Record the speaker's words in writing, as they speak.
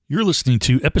You're listening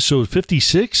to episode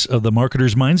 56 of The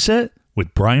Marketer's Mindset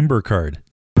with Brian Burkhardt.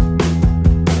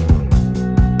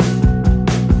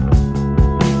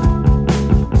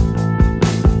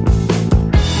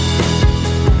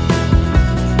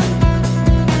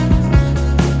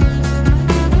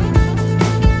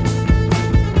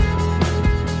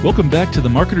 Welcome back to The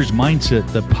Marketer's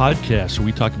Mindset, the podcast where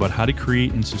we talk about how to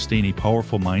create and sustain a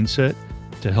powerful mindset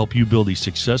to help you build a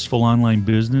successful online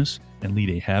business and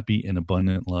lead a happy and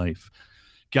abundant life.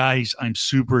 Guys, I'm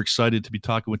super excited to be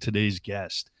talking with today's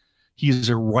guest. He is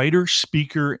a writer,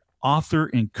 speaker, author,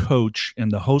 and coach, and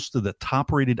the host of the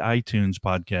top-rated iTunes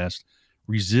podcast,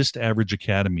 Resist Average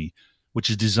Academy,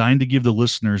 which is designed to give the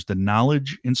listeners the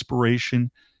knowledge, inspiration,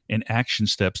 and action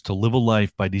steps to live a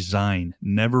life by design,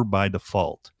 never by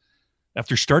default.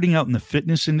 After starting out in the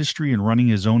fitness industry and running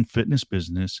his own fitness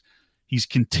business, he's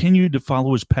continued to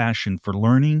follow his passion for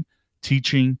learning,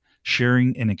 teaching,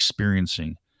 sharing, and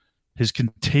experiencing. His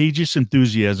contagious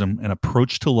enthusiasm and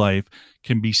approach to life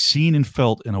can be seen and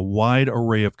felt in a wide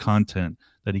array of content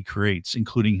that he creates,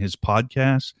 including his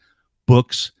podcasts,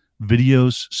 books,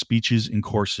 videos, speeches, and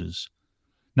courses.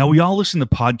 Now, we all listen to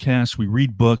podcasts, we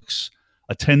read books,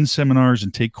 attend seminars,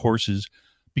 and take courses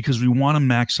because we want to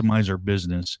maximize our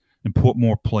business and put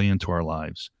more play into our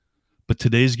lives. But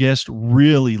today's guest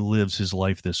really lives his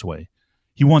life this way.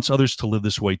 He wants others to live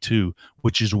this way too,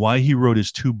 which is why he wrote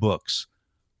his two books,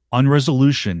 On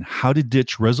Resolution, How to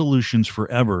Ditch Resolutions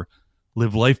Forever,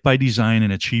 Live Life by Design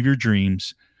and Achieve Your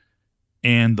Dreams,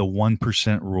 and The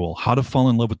 1% Rule, How to Fall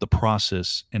in Love with the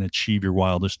Process and Achieve Your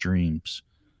Wildest Dreams,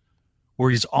 where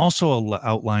he's also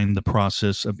outlined the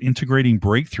process of integrating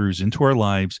breakthroughs into our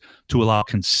lives to allow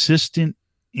consistent,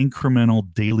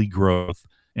 incremental daily growth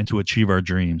and to achieve our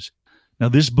dreams. Now,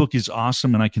 this book is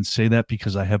awesome, and I can say that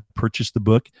because I have purchased the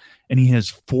book, and he has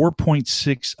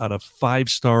 4.6 out of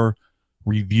 5-star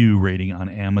review rating on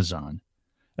Amazon.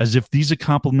 As if these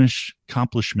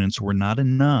accomplishments were not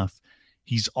enough,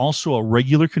 he's also a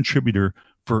regular contributor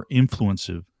for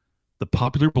Influencive, the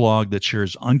popular blog that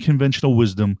shares unconventional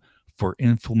wisdom for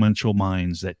influential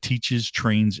minds that teaches,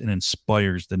 trains, and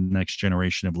inspires the next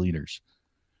generation of leaders.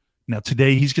 Now,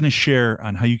 today, he's going to share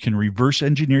on how you can reverse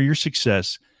engineer your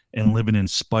success and live an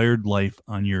inspired life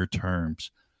on your terms.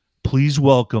 Please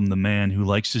welcome the man who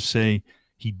likes to say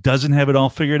he doesn't have it all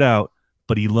figured out,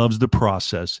 but he loves the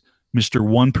process, Mr.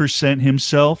 1%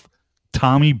 himself,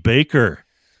 Tommy Baker.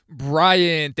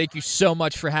 Brian, thank you so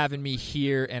much for having me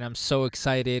here, and I'm so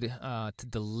excited to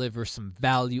deliver some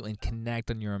value and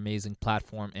connect on your amazing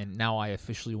platform, and now I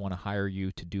officially want to hire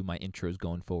you to do my intros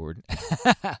going forward.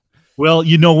 Well,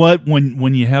 you know what?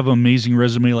 When you have an amazing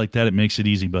resume like that, it makes it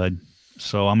easy, bud.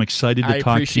 So I'm excited to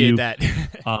talk to you. I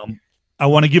appreciate that. I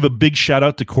want to give a big shout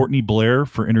out to Courtney Blair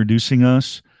for introducing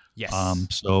us. Yes.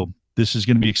 So this is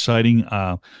going to be exciting.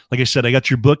 Like I said, I got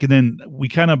your book, and then we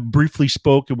kind of briefly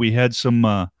spoke, and we had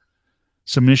some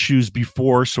issues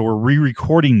before, so we're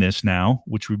re-recording this now,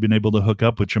 which we've been able to hook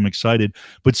up, which I'm excited.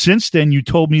 But since then, you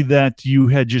told me that you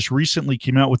had just recently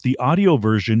came out with the audio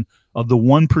version of the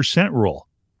 1% Rule.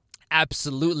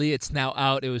 Absolutely. It's now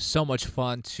out. It was so much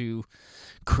fun to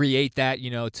create that,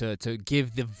 to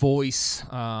give the voice,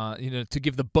 to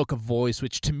give the book a voice,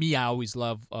 which to me, I always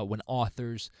love when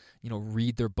authors,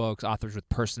 read their books, authors with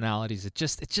personalities. It's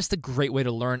just a great way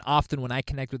to learn. Often when I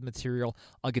connect with material,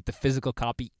 I'll get the physical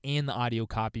copy and the audio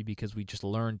copy because we just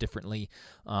learn differently.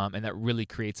 And that really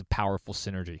creates a powerful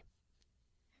synergy.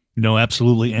 No,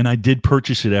 absolutely. And I did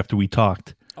purchase it after we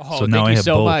talked. Oh, so now thank I you have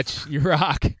so both. much. You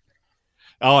rock.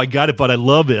 Oh, I got it, but I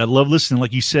love it. I love listening.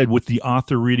 Like you said, with the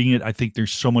author reading it, I think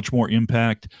there's so much more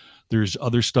impact. There's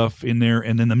other stuff in there,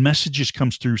 and then the message just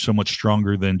comes through so much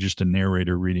stronger than just a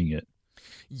narrator reading it.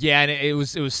 Yeah, and it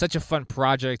was such a fun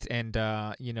project, and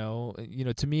to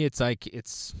me, it's like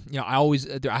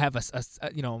I have a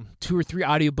 2 or 3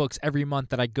 audiobooks every month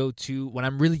that I go to when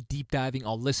I'm really deep diving.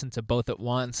 I'll listen to both at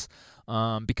once,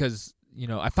 because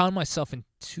I found myself in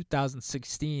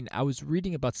 2016. I was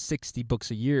reading about 60 books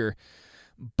a year.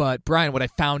 But Brian, what I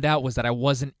found out was that I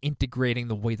wasn't integrating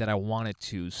the way that I wanted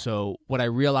to. So what I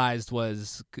realized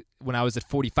was when I was at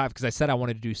 45, because I said I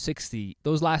wanted to do 60,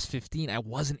 those last 15, I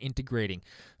wasn't integrating.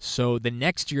 So the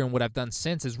next year and what I've done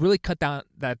since is really cut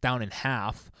that down in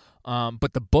half.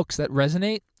 But the books that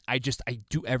resonate, I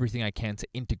do everything I can to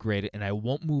integrate it, and I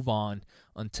won't move on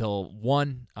until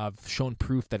 1, I've shown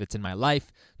proof that it's in my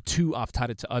life, 2, I've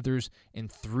taught it to others,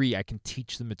 and 3, I can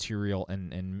teach the material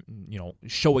and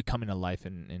show it coming to life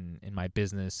in my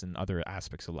business and other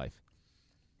aspects of life.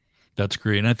 That's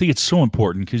great. And I think it's so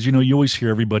important because, you always hear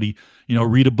everybody,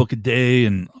 read a book a day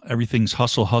and everything's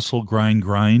hustle,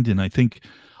 grind. And I think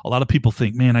a lot of people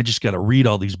think, man, I just got to read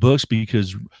all these books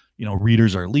because,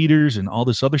 readers are leaders and all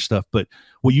this other stuff. But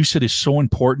what you said is so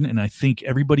important. And I think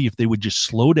everybody, if they would just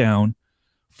slow down,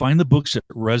 find the books that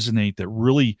resonate, that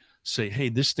really say, hey,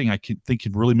 this thing I think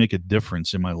can really make a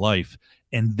difference in my life,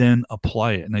 and then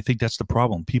apply it. And I think that's the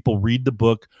problem. People read the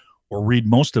book or read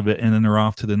most of it, and then they're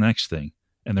off to the next thing,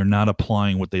 and they're not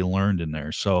applying what they learned in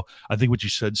there. So I think what you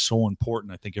said is so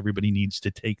important. I think everybody needs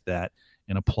to take that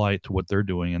and apply it to what they're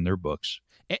doing in their books.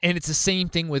 And it's the same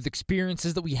thing with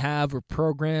experiences that we have, or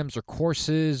programs, or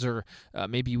courses, or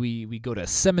maybe we go to a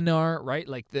seminar, right?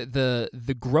 Like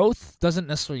the growth doesn't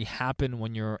necessarily happen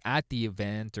when you're at the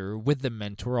event or with the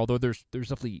mentor, although there's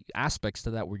definitely aspects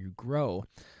to that where you grow.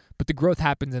 But the growth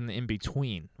happens in the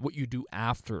in-between, what you do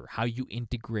after, how you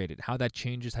integrate it, how that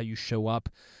changes how you show up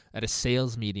at a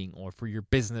sales meeting or for your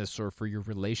business or for your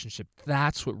relationship.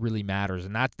 That's what really matters.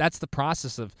 And that's the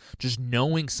process of just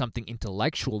knowing something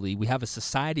intellectually. We have a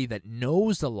society that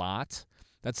knows a lot.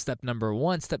 That's step number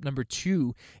one. Step number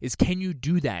two is, can you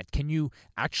do that? Can you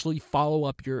actually follow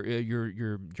up your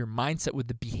mindset with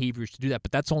the behaviors to do that?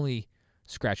 But that's only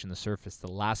scratching the surface.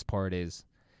 The last part is,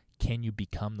 can you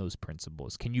become those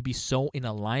principles? Can you be so in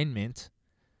alignment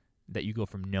that you go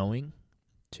from knowing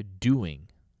to doing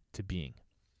to being?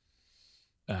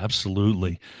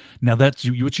 Absolutely. Now, that's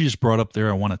what you just brought up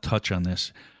there. I want to touch on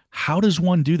this. How does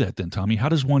one do that then, Tommy? How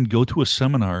does one go to a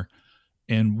seminar,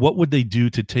 and what would they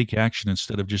do to take action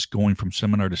instead of just going from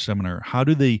seminar to seminar? How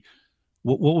do they,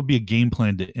 what would be a game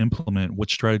plan to implement?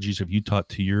 What strategies have you taught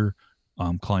to your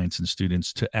clients and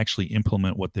students to actually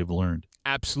implement what they've learned?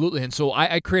 Absolutely. And so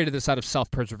I created this out of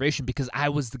self-preservation because I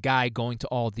was the guy going to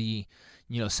all the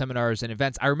seminars and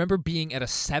events. I remember being at a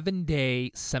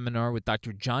 7-day seminar with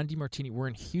Dr. John Demartini. We're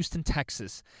in Houston,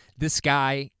 Texas. This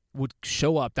guy would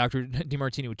show up, Dr.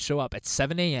 Demartini would show up at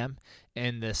 7 a.m.,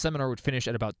 and the seminar would finish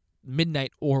at about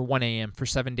midnight or 1 a.m. for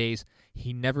 7 days.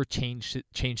 He never changed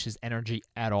his energy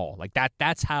at all. Like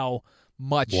that's how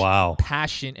much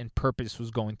passion and purpose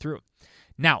was going through.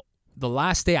 Now, the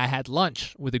last day I had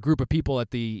lunch with a group of people at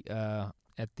the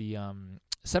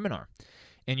seminar.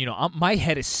 And, my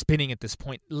head is spinning at this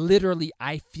point. Literally,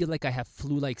 I feel like I have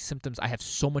flu-like symptoms. I have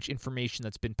so much information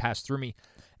that's been passed through me.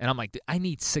 And I'm like, I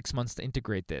need 6 months to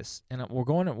integrate this. And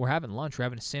we're having lunch. We're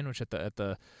having a sandwich at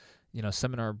the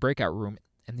seminar breakout room.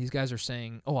 And these guys are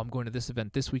saying, oh, I'm going to this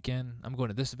event this weekend. I'm going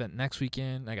to this event next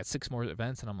weekend. I got 6 more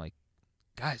events. And I'm like,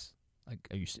 guys,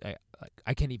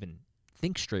 I can't even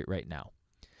think straight right now.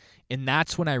 And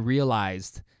that's when I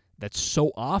realized that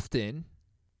so often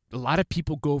a lot of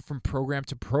people go from program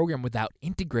to program without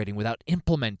integrating, without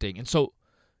implementing. And so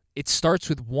it starts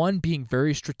with, one, being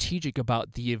very strategic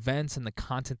about the events and the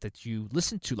content that you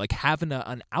listen to, like having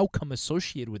an outcome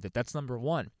associated with it. That's number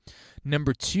one.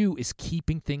 Number two is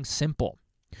keeping things simple.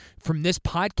 From this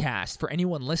podcast, for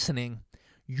anyone listening,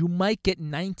 you might get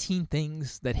 19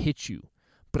 things that hit you,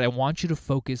 but I want you to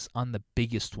focus on the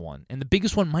biggest one. And the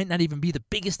biggest one might not even be the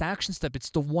biggest action step. It's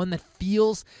the one that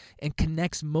feels and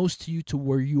connects most to you, to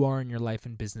where you are in your life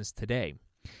and business today.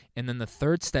 And then the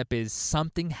third step is,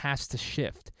 something has to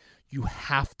shift. You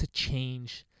have to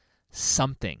change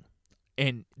something.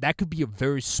 And that could be a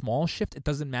very small shift. It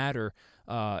doesn't matter.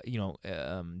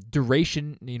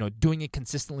 Duration, doing it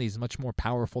consistently is much more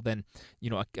powerful than,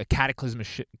 a cataclysmic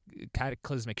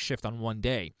shift on one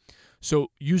day.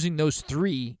 So using those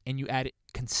three, and you add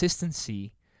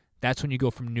consistency, that's when you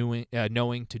go from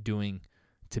knowing to doing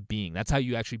to being. That's how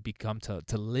you actually become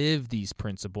to live these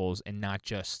principles and not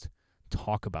just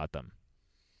talk about them.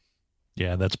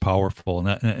 Yeah, that's powerful.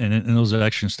 And those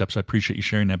action steps, I appreciate you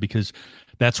sharing that, because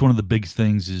that's one of the big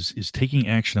things is taking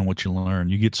action on what you learn.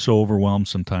 You get so overwhelmed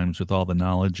sometimes with all the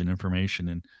knowledge and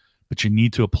information, but you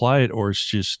need to apply it, or it's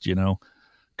just,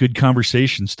 good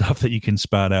conversation stuff that you can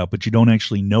spout out, but you don't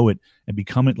actually know it and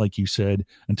become it, like you said,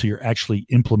 until you're actually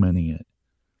implementing it.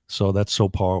 So that's so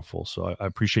powerful. So I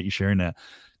appreciate you sharing that.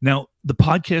 Now, the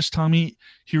podcast, Tommy,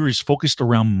 here is focused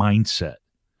around mindset,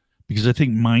 because I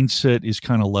think mindset is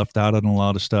kind of left out on a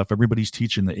lot of stuff. Everybody's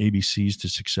teaching the ABCs to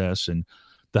success and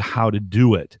the how to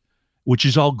do it, which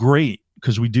is all great,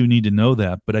 because we do need to know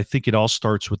that. But I think it all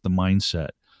starts with the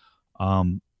mindset.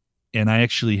 And I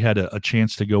actually had a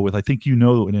chance to go with, I think are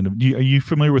you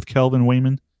familiar with Kelvin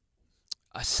Wayman?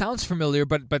 Sounds familiar,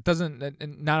 but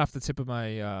doesn't, not off the tip of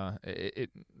my,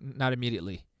 not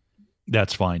immediately.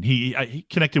 That's fine. He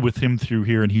connected with him through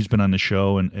here, and he's been on the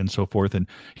show and so forth. And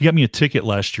he got me a ticket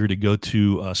last year to go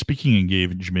to a speaking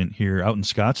engagement here out in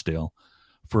Scottsdale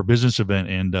for a business event.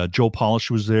 And Joe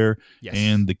Polish was there, yes.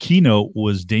 And the keynote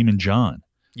was Damon John.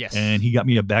 Yes. And he got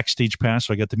me a backstage pass,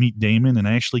 so I got to meet Damon, and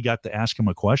I actually got to ask him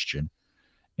a question.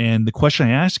 And the question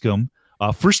I asked him,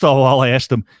 First of all, I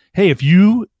asked him, hey, if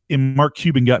you and Mark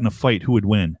Cuban got in a fight, who would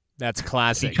win? That's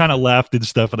classic. He kind of laughed and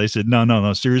stuff, and I said,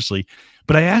 no, seriously.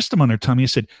 But I asked him on there, Tommy, I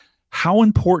said, how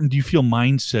important do you feel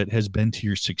mindset has been to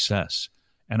your success?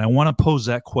 And I want to pose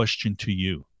that question to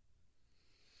you.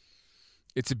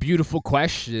 It's a beautiful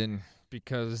question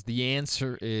because the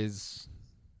answer is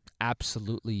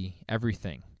absolutely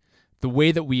everything. The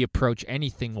way that we approach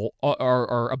anything,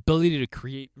 our ability to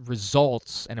create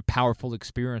results and a powerful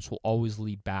experience will always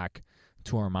lead back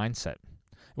to our mindset.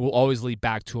 It will always lead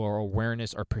back to our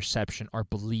awareness, our perception, our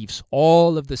beliefs,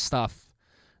 all of the stuff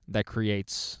that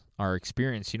creates our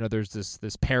experience. There's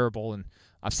this parable, and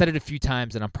I've said it a few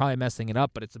times, and I'm probably messing it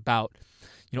up, but it's about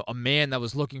a man that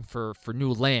was looking for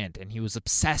new land, and he was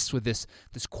obsessed with this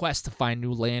quest to find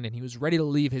new land, and he was ready to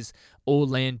leave his old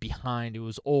land behind. It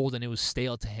was old and it was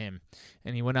stale to him,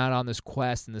 and he went out on this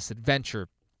quest and this adventure,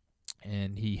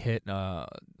 and he hit a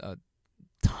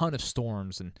ton of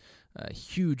storms and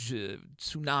huge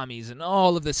tsunamis and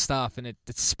all of this stuff, and it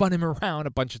spun him around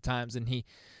a bunch of times, and he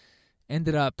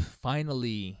ended up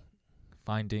finally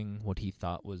finding what he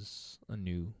thought was a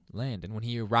new land. And when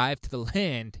he arrived to the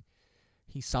land,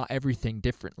 he saw everything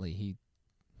differently. He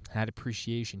had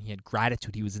appreciation. He had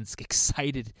gratitude. He was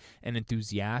excited and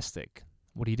enthusiastic.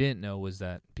 What he didn't know was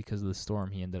that because of the storm,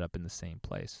 he ended up in the same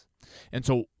place. And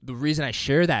so the reason I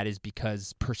share that is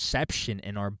because perception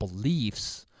and our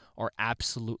beliefs are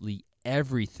absolutely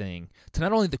everything to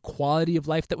not only the quality of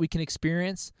life that we can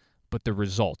experience, but the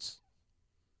results.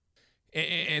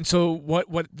 And so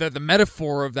what the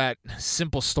metaphor of that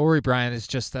simple story, Brian, is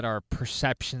just that our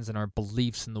perceptions and our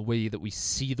beliefs and the way that we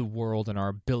see the world and our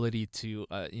ability to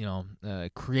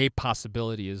create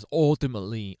possibility is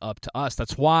ultimately up to us.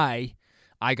 That's why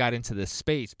I got into this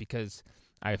space, because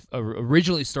I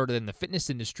originally started in the fitness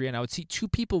industry, and I would see two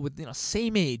people with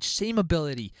same age, same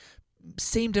ability,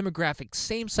 same demographics,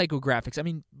 same psychographics. I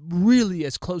mean, really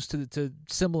as close to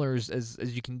similar as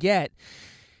you can get.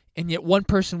 And yet one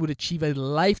person would achieve a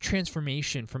life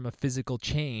transformation from a physical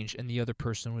change, and the other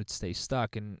person would stay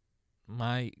stuck. And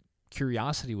my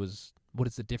curiosity was, what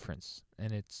is the difference?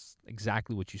 And it's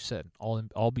exactly what you said,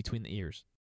 all between the ears.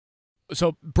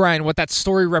 So, Brian, what that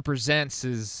story represents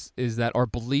is that our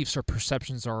beliefs, our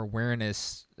perceptions, our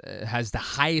awareness has the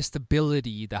highest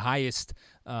ability, the highest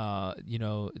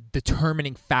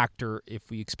determining factor if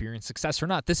we experience success or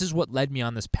not. This is what led me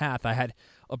on this path. I had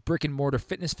a brick and mortar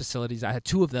fitness facilities. I had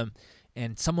two of them,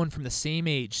 and someone from the same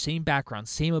age, same background,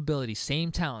 same ability, same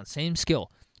talent, same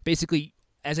skill, basically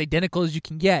as identical as you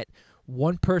can get.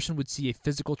 One person would see a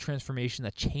physical transformation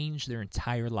that changed their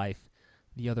entire life.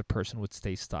 The other person would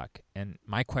stay stuck. And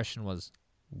my question was,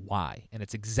 why? And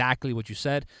it's exactly what you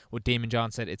said, what Damon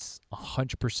John said. It's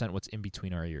 100% what's in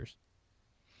between our ears.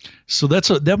 So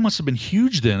that must have been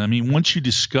huge then. I mean, once you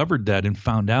discovered that and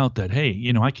found out that,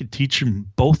 hey, I could teach them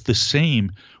both the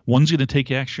same. One's going to take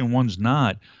action, one's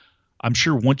not. I'm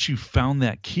sure once you found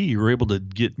that key, you were able to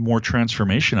get more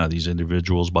transformation out of these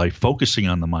individuals by focusing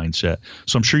on the mindset.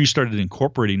 So I'm sure you started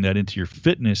incorporating that into your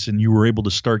fitness, and you were able to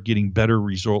start getting better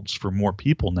results for more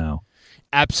people now.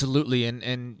 Absolutely.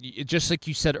 And just like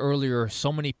you said earlier,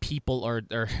 so many people are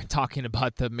talking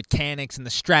about the mechanics and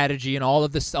the strategy and all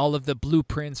of the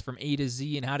blueprints from A to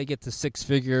Z and how to get to six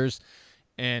figures.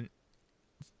 And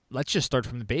let's just start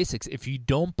from the basics. If you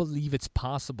don't believe it's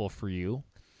possible for you,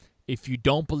 if you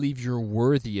don't believe you're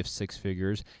worthy of six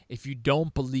figures, if you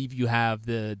don't believe you have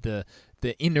the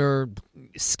inner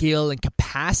skill and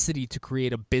capacity to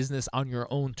create a business on your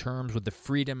own terms with the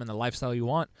freedom and the lifestyle you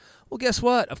want, well, guess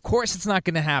what? Of course it's not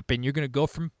going to happen. You're going to go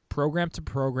from program to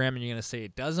program, and you're going to say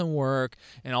it doesn't work,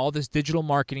 and all this digital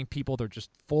marketing people, they're just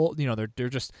full, they're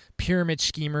just pyramid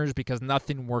schemers because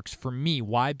nothing works for me.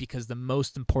 Why? Because the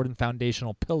most important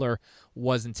foundational pillar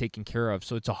wasn't taken care of.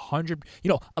 So it's 100,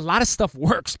 a lot of stuff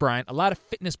works, Brian. A lot of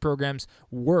fitness programs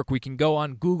work. We can go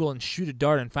on Google and shoot a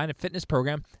dart and find a fitness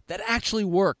program that actually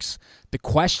works. The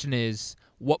question is,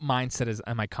 what mindset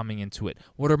am I coming into it?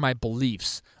 What are my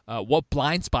beliefs? What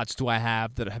blind spots do I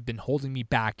have that have been holding me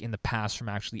back in the past from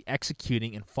actually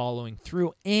executing and following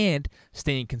through and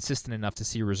staying consistent enough to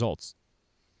see results?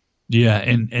 Yeah,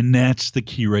 and that's the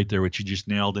key right there, what you just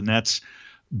nailed. And that's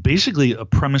basically a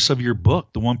premise of your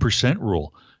book, the 1%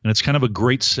 rule. And it's kind of a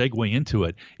great segue into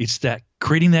it. It's that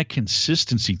creating that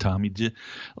consistency, Tommy.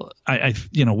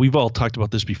 We've all talked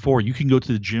about this before. You can go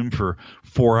to the gym for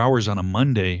 4 hours on a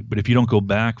Monday, but if you don't go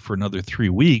back for another 3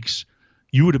 weeks,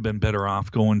 you would have been better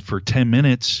off going for 10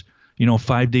 minutes,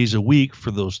 5 days a week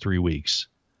for those 3 weeks.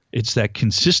 It's that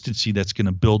consistency that's going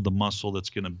to build the muscle,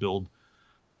 that's going to build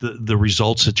the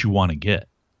results that you want to get.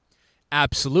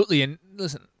 Absolutely. And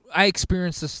listen, I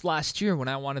experienced this last year when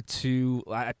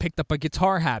I picked up a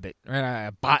guitar habit.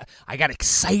 Right? I got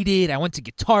excited. I went to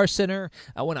Guitar Center.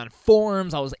 I went on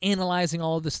forums. I was analyzing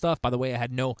all of this stuff. By the way, I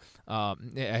had no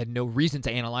reason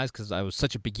to analyze because I was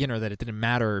such a beginner that it didn't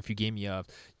matter if you gave me a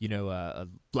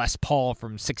Les Paul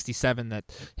from '67 that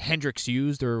Hendrix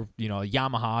used, or a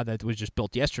Yamaha that was just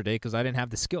built yesterday, because I didn't have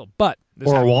the skill. But a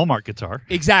Walmart guitar.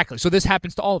 Exactly. So this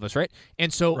happens to all of us, right?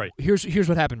 And so here's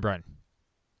what happened, Brian.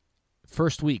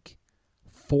 First week,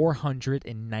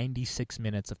 496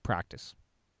 minutes of practice.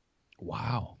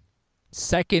 Wow.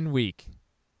 Second week,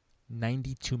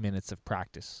 92 minutes of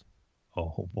practice.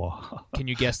 Oh, wow. Can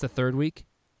you guess the third week?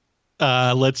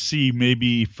 Let's see,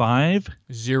 maybe 5?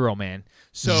 0, man.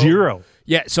 So 0.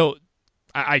 Yeah, so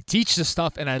I teach this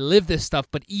stuff and I live this stuff,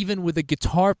 but even with the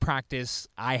guitar practice,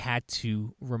 I had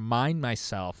to remind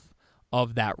myself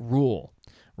of that rule,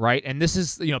 right? And this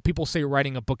is, people say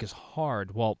writing a book is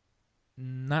hard. Well,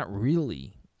 not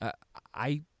really.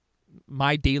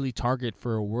 My daily target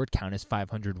for a word count is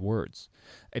 500 words.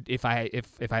 If I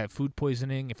have food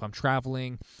poisoning, if I'm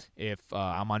traveling, if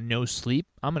I'm on no sleep,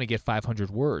 I'm going to get 500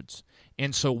 words.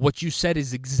 And so what you said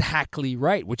is exactly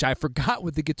right, which I forgot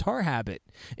with the guitar habit.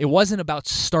 It wasn't about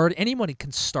start. Anyone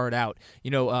can start out.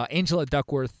 Angela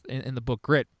Duckworth in the book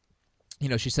Grit,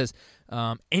 she says,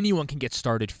 anyone can get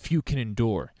started, few can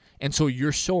endure. And so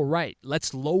you're so right.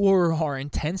 Let's lower our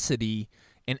intensity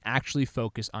and actually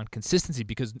focus on consistency,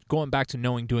 because going back to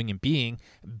knowing, doing, and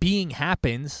being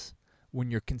happens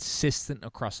when you're consistent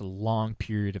across a long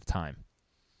period of time.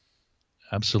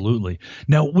 Absolutely.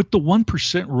 Now, with the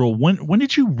 1% rule, when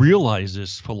did you realize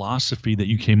this philosophy that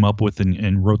you came up with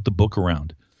and wrote the book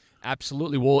around?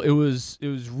 Absolutely. Well, it was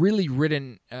really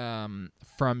written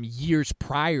from years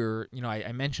prior.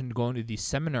 I mentioned going to these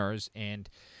seminars and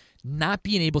not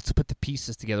being able to put the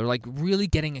pieces together, like really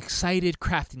getting excited,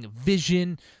 crafting a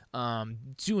vision,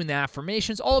 doing the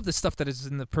affirmations, all of the stuff that is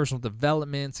in the personal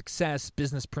development, success,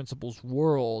 business principles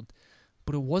world,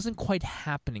 but it wasn't quite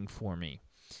happening for me.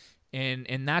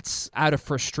 And that's out of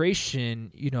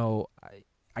frustration.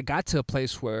 I got to a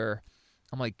place where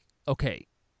I'm like, okay,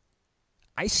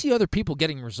 I see other people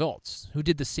getting results who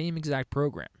did the same exact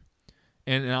program.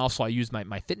 And also I used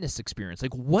my fitness experience.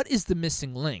 Like, what is the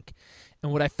missing link?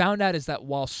 And what I found out is that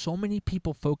while so many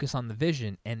people focus on the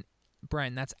vision, and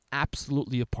Brian, that's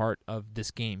absolutely a part of this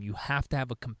game. You have to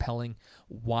have a compelling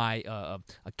why, a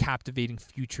captivating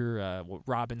future, what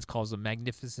Robbins calls a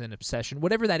magnificent obsession,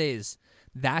 whatever that is,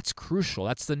 that's crucial.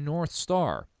 That's the North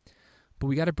Star. But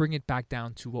we got to bring it back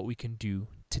down to what we can do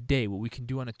today, what we can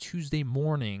do on a Tuesday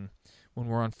morning when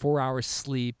we're on 4 hours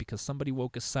sleep because somebody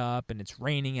woke us up and it's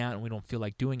raining out and we don't feel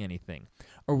like doing anything.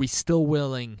 Are we still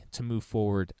willing to move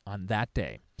forward on that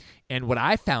day? And what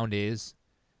I found is,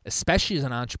 especially as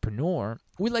an entrepreneur,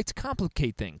 we like to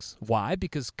complicate things. Why?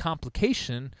 Because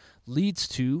complication leads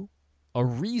to a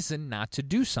reason not to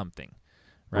do something.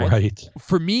 Right?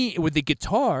 For me, with the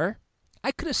guitar,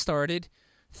 I could have started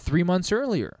 3 months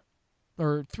earlier.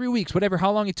 Or 3 weeks, whatever,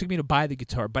 how long it took me to buy the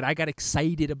guitar. But I got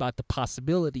excited about the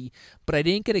possibility, but I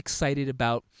didn't get excited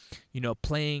about,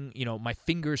 playing, my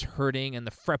fingers hurting and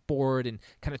the fretboard and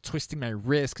kind of twisting my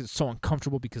wrist because it's so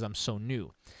uncomfortable because I'm so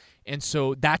new. And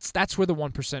so that's where the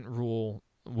 1% rule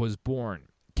was born.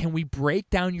 Can we break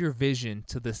down your vision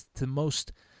to the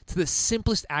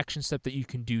simplest action step that you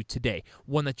can do today?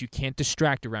 One that you can't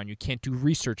distract around, you can't do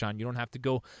research on, you don't have to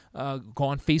go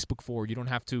on Facebook for, you don't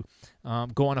have to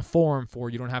go on a forum for,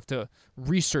 you don't have to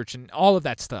research and all of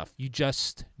that stuff. You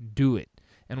just do it.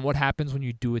 And what happens when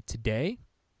you do it today?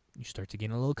 You start to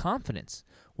gain a little confidence.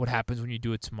 What happens when you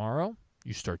do it tomorrow?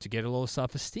 You start to get a little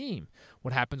self-esteem.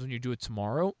 What happens when you do it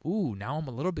tomorrow? Ooh, now I'm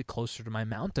a little bit closer to my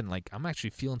mountain. Like, I'm actually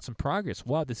feeling some progress.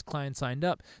 Wow, this client signed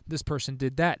up. This person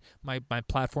did that. My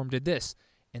platform did this.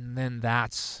 And then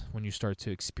that's when you start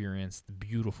to experience the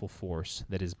beautiful force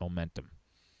that is momentum.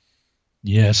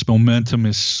 Yes, momentum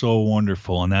is so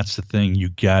wonderful. And that's the thing. You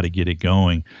got to get it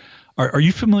going. Are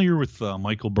you familiar with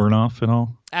Michael Burnoff at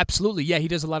all? Absolutely. Yeah, he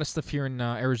does a lot of stuff here in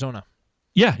Arizona.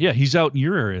 Yeah, he's out in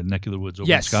your area, neck of the woods,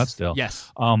 over in Scottsdale. Yes.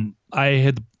 I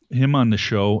had him on the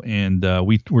show, and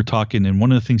we were talking, and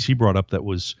one of the things he brought up that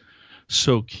was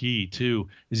so key too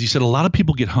is he said a lot of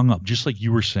people get hung up, just like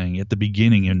you were saying at the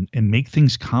beginning, and make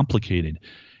things complicated,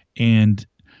 and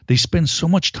they spend so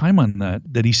much time on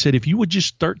that he said if you would just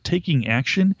start taking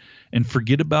action and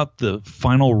forget about the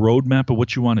final roadmap of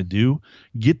what you want to do,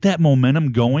 get that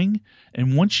momentum going,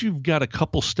 and once you've got a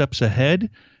couple steps ahead,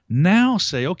 now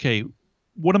say, okay,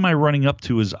 what am I running up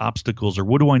to as obstacles, or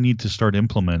what do I need to start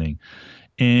implementing?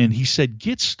 And he said,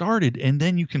 get started, and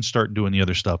then you can start doing the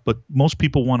other stuff. But most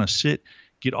people want to sit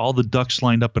get all the ducks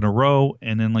lined up in a row,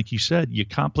 and then, like you said, you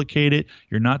complicate it.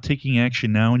 You're not taking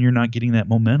action now, and you're not getting that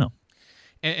momentum.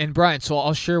 And Brian, so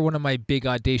I'll share one of my big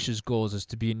audacious goals is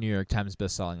to be a New York Times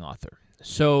bestselling author.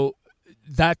 So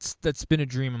that's been a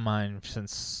dream of mine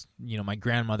since, my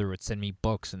grandmother would send me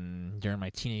books, and during my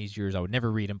teenage years I would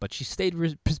never read them, but she stayed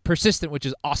persistent, which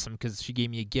is awesome because she gave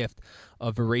me a gift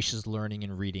of voracious learning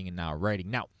and reading and now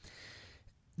writing. Now,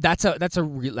 that's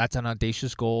an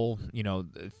audacious goal.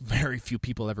 Very few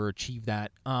people ever achieve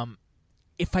that.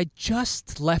 If I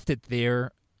just left it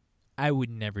there, I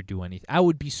would never do anything. I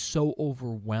would be so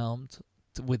overwhelmed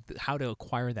with how to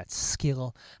acquire that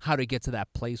skill, how to get to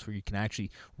that place where you can actually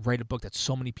write a book that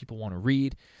so many people want to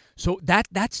read. So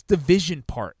that's the vision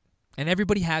part. And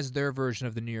everybody has their version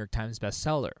of the New York Times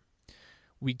bestseller.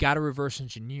 We got to reverse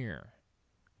engineer.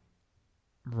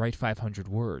 Write 500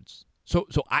 words. So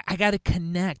I got to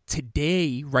connect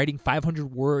today, writing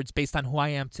 500 words based on who I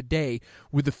am today,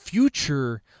 with the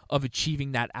future of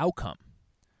achieving that outcome.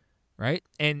 Right?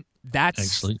 And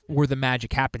that's where the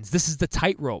magic happens. This is the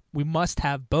tightrope. We must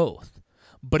have both.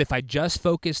 But if I just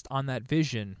focused on that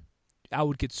vision, I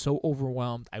would get so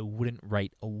overwhelmed I wouldn't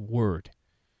write a word.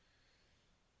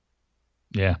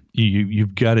 Yeah,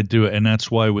 you've got to do it. And that's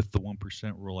why with the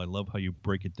 1% rule, I love how you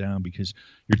break it down, because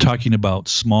you're talking about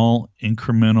small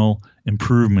incremental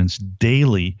improvements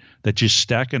daily that just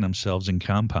stack on themselves and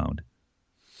compound.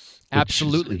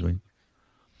 Absolutely.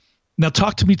 Now,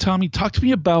 talk to me, Tommy. Talk to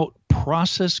me about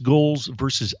process goals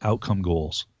versus outcome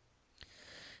goals.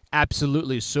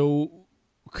 Absolutely. So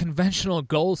conventional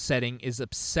goal setting is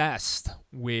obsessed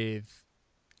with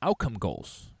outcome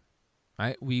goals,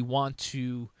 right? We want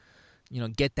to,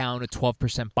 get down to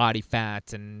 12% body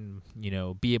fat and,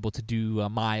 be able to do a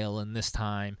mile in this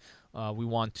time. We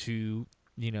want to,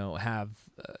 have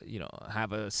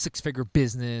a 6-figure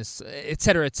business, et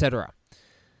cetera, et cetera.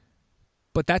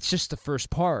 But that's just the first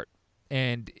part.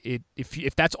 And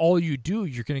if that's all you do,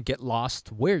 you're going to get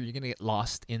lost where? You're going to get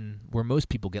lost in where most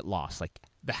people get lost, like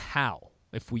the how.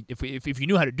 If you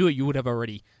knew how to do it, you would have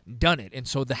already done it. And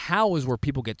so the how is where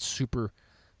people get super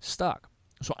stuck.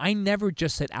 So I never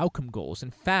just set outcome goals.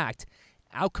 In fact,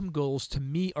 outcome goals to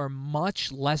me are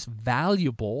much less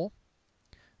valuable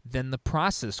than the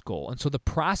process goal. And so the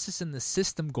process and the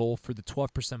system goal for the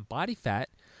 12% body fat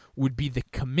would be the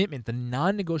commitment, the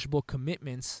non-negotiable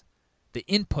commitments, the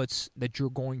inputs that you're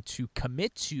going to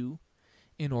commit to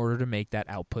in order to make that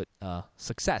output a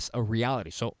success, a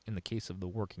reality. So in the case of the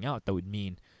working out, that would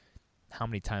mean how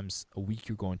many times a week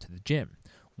you're going to the gym,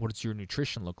 what does your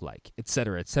nutrition look like, et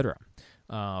cetera, et cetera.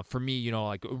 For me,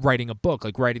 like writing a book,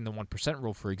 like writing the 1%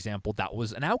 rule, for example, that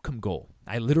was an outcome goal.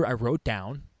 I wrote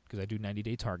down, because I do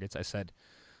 90-day targets, I said,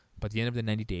 by the end of the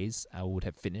 90 days, I would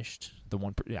have finished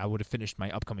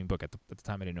my upcoming book. At the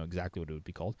time, I didn't know exactly what it would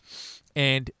be called.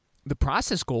 And the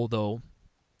process goal, though,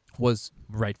 was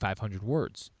write 500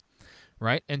 words,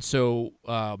 right? And so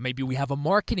maybe we have a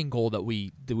marketing goal that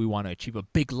we want to achieve, a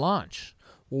big launch.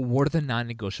 Well, what are the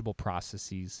non-negotiable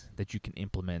processes that you can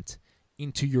implement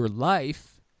into your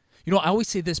life? I always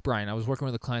say this, Brian. I was working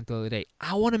with a client the other day.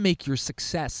 I want to make your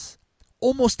success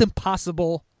almost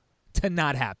impossible to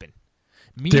not happen.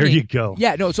 Meaning, there you go.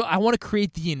 Yeah, no, so I want to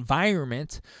create the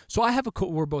environment. So I have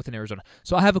we're both in Arizona.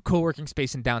 So I have a co-working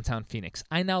space in downtown Phoenix.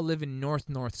 I now live in North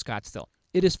Scottsdale.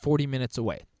 It is 40 minutes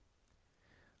away.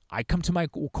 I come to my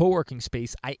co-working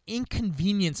space. I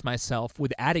inconvenience myself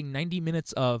with adding 90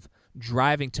 minutes of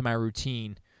driving to my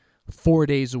routine 4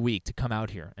 days a week to come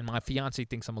out here. And my fiance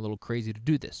thinks I'm a little crazy to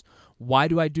do this. Why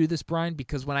do I do this, Brian?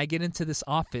 Because when I get into this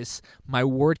office, my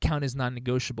word count is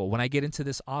non-negotiable. When I get into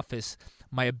this office,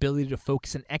 my ability to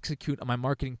focus and execute on my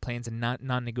marketing plans is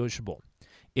non-negotiable.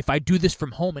 If I do this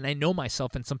from home, and I know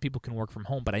myself, and some people can work from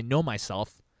home, but I know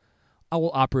myself, I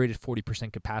will operate at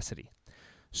 40% capacity.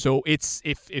 So it's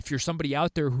if you're somebody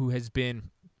out there who has been,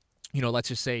 let's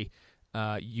just say,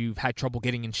 you've had trouble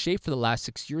getting in shape for the last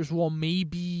 6 years, well,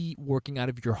 maybe working out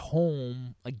of your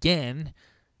home again,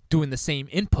 doing the same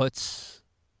inputs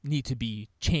need to be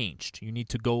changed. You need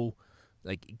to go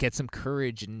get some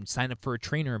courage and sign up for a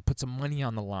trainer and put some money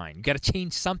on the line. You got to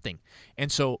change something.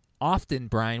 And so often,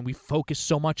 Brian, we focus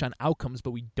so much on outcomes, but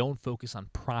we don't focus on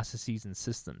processes and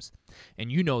systems.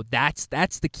 And that's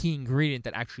the key ingredient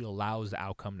that actually allows the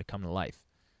outcome to come to life.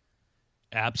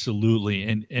 Absolutely.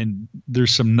 And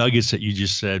there's some nuggets that you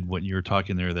just said when you were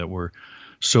talking there that were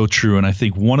so true. And I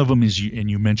think one of them is,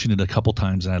 you mentioned it a couple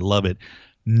times, and I love it,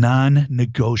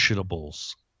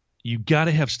 non-negotiables. You got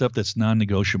to have stuff that's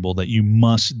non-negotiable that you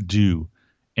must do.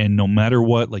 And no matter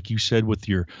what, like you said, with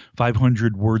your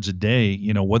 500 words a day,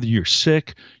 whether you're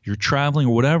sick, you're traveling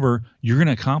or whatever, you're going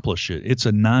to accomplish it. It's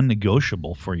a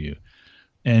non-negotiable for you.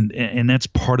 And that's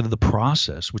part of the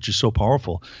process, which is so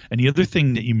powerful. And the other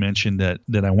thing that you mentioned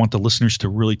that I want the listeners to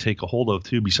really take a hold of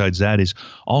too, besides that, is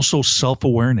also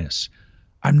self-awareness.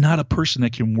 I'm not a person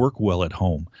that can work well at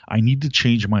home. I need to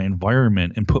change my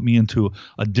environment and put me into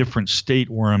a different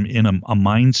state where I'm in a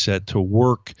mindset to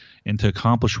work and to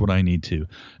accomplish what I need to.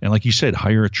 And like you said,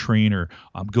 hire a trainer,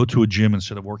 go to a gym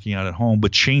instead of working out at home,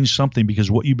 but change something, because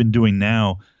what you've been doing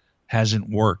now hasn't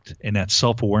worked. And that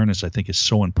self-awareness, I think, is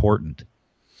so important.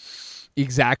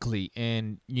 Exactly.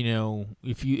 And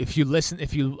if you listen,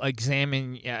 if you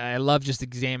examine, I love just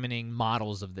examining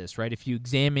models of this, right? If you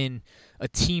examine a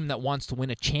team that wants to win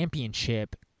a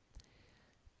championship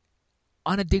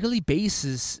on a daily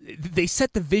basis, they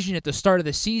set the vision at the start of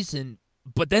the season,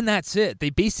 but then that's it. They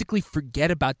basically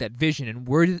forget about that vision. And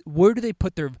where do they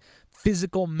put their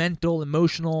physical, mental,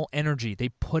 emotional energy? They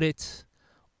put it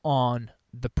on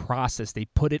the process. They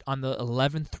put it on the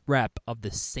 11th rep of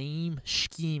the same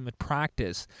scheme at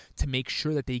practice to make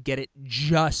sure that they get it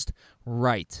just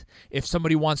right. If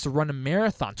somebody wants to run a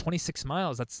marathon, 26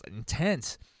 miles, that's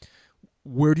intense.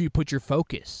 Where do you put your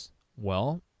focus?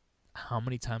 Well, how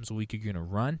many times a week are you going to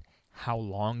run? How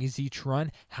long is each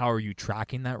run? How are you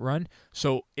tracking that run?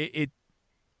 So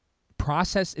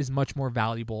process is much more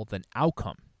valuable than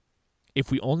outcome.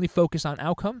 If we only focus on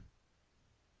outcome,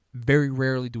 very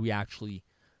rarely do we actually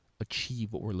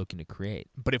achieve what we're looking to create.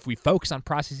 But if we focus on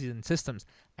processes and systems,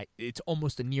 it's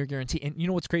almost a near guarantee. And you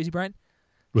know what's crazy, Brian?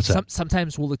 What's that?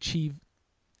 Sometimes we'll achieve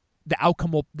the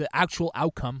actual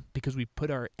outcome, because we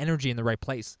put our energy in the right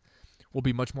place, will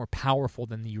be much more powerful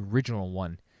than the original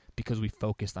one, because we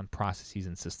focused on processes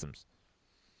and systems.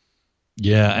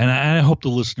 Yeah, and I hope the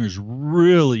listeners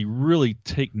really, really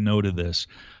take note of this.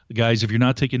 Guys, if you're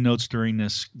not taking notes during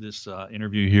this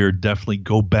interview here, definitely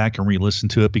go back and re-listen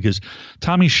to it, because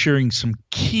Tommy's sharing some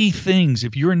key things.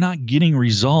 If you're not getting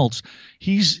results,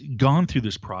 he's gone through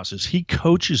this process. He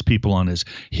coaches people on this.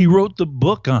 He wrote the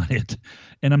book on it.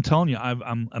 And I'm telling you,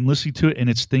 I'm listening to it, and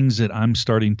it's things that I'm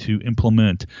starting to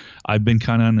implement. I've been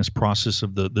kind of on this process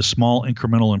of the small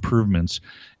incremental improvements,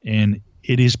 and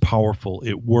it is powerful.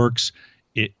 It works.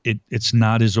 It's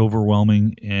not as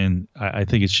overwhelming, and I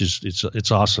think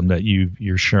it's awesome that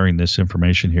you're sharing this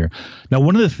information here. Now,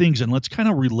 one of the things, and let's kind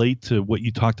of relate to what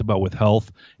you talked about with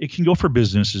health. It can go for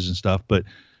businesses and stuff, but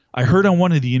I heard on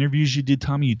one of the interviews you did,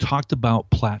 Tommy, you talked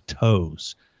about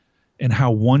plateaus and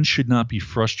how one should not be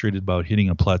frustrated about hitting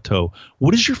a plateau.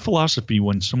 What is your philosophy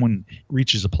when someone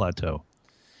reaches a plateau?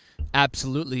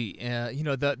 Absolutely.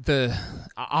 The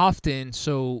often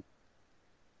so.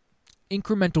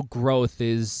 Incremental growth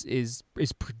is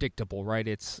predictable, right?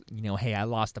 It's, hey, I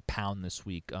lost a pound this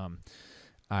week.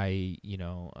 I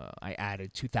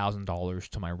added $2,000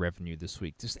 to my revenue this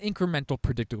week. Just incremental,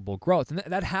 predictable growth, and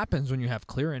that happens when you have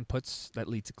clear inputs that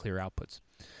lead to clear outputs.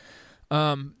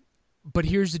 But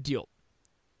here's the deal: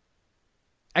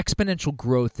 exponential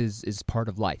growth is part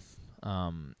of life.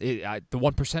 The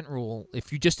 1% rule.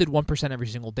 If you just did 1% every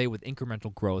single day with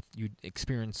incremental growth, you'd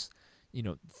experience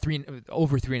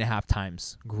over 3.5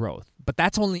 times growth. But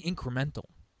that's only incremental.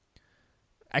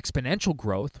 Exponential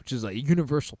growth, which is a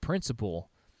universal principle,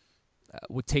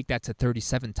 would take that to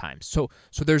 37 times. So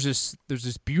there's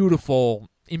this beautiful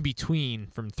in between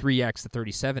from 3x to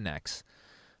 37x.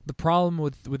 The problem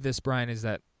with this, Brian, is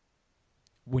that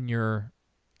when you're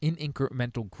in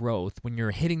incremental growth, when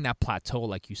you're hitting that plateau,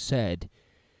 like you said,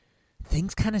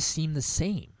 things kind of seem the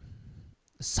same.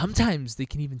 Sometimes they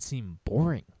can even seem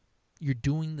boring. You're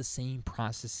doing the same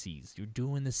processes. You're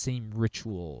doing the same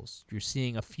rituals. You're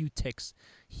seeing a few ticks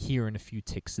here and a few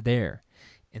ticks there.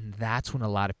 And that's when a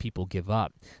lot of people give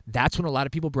up. That's when a lot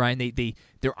of people, Brian,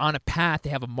 they're on a path.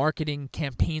 They have a marketing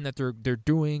campaign that they're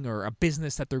doing, or a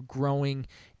business that they're growing,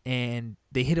 and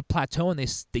they hit a plateau, and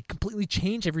they completely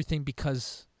change everything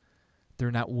because they're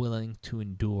not willing to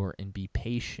endure and be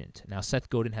patient. Now,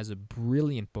 Seth Godin has a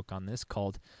brilliant book on this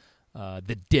called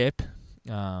The Dip.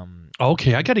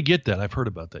 Okay, I got to get that. I've heard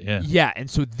about that. Yeah, and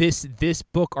so this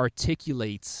book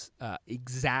articulates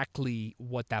exactly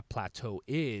what that plateau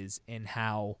is, and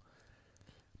how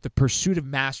the pursuit of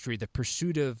mastery, the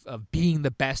pursuit of being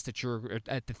the best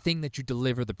at the thing that you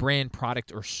deliver, the brand,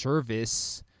 product, or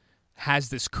service, has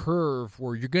this curve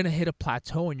where you're going to hit a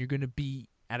plateau, and you're going to be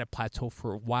at a plateau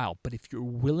for a while. But if you're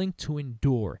willing to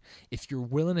endure, if you're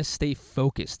willing to stay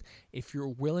focused, if you're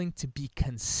willing to be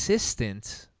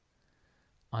consistent,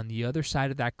 on the other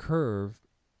side of that curve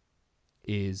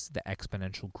is the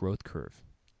exponential growth curve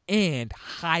and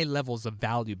high levels of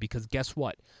value, because guess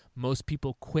what? Most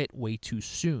people quit way too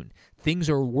soon. Things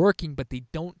are working, but they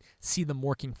don't see them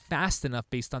working fast enough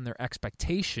based on their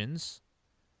expectations,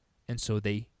 and so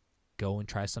they go and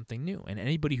try something new. And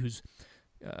anybody who's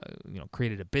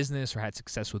created a business or had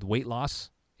success with weight loss,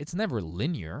 it's never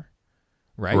linear,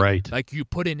 right? Right. Like you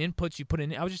put in inputs,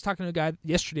 I was just talking to a guy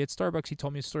yesterday at Starbucks. He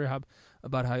told me a story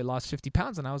about how he lost 50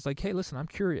 pounds. And I was like, hey, listen, I'm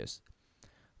curious.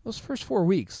 Those first 4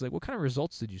 weeks, like what kind of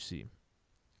results did you see?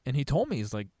 And he told me,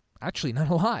 he's like, actually not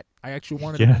a lot. I actually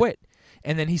wanted to quit.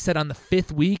 And then he said on the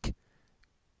 5th week,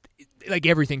 like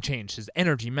everything changed. His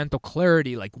energy, mental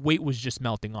clarity, like weight was just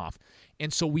melting off.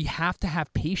 And so we have to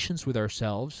have patience with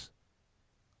ourselves.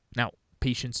 Now,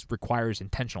 patience requires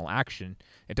intentional action.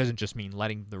 It doesn't just mean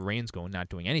letting the reins go and not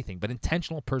doing anything, but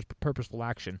intentional, purposeful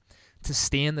action to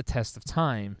stand the test of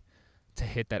time to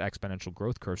hit that exponential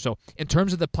growth curve. So in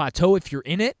terms of the plateau, if you're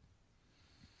in it,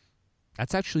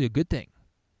 that's actually a good thing.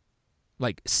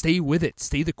 Like, stay with it.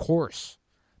 Stay the course.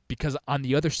 Because on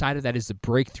the other side of that is the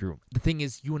breakthrough. The thing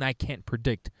is, you and I can't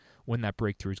predict when that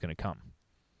breakthrough is going to come.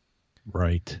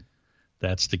 Right.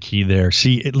 That's the key there.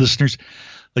 See, listeners,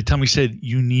 like Tommy said,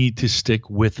 you need to stick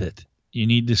with it. You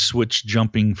need to switch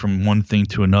jumping from one thing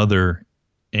to another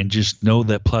and just know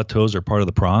that plateaus are part of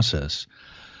the process.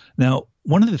 Now,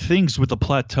 one of the things with a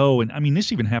plateau, and I mean,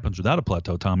 this even happens without a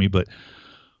plateau, Tommy, but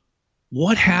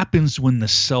what happens when the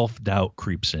self-doubt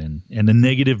creeps in and the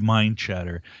negative mind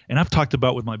chatter? And I've talked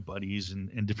about with my buddies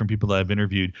and different people that I've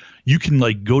interviewed, you can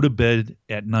like go to bed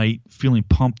at night feeling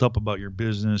pumped up about your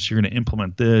business. You're going to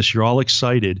implement this. You're all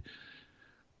excited.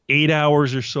 8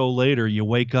 hours or so later, you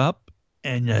wake up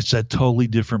and it's a totally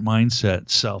different mindset,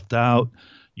 self-doubt.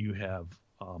 You have,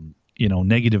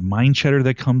 negative mind chatter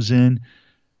that comes in.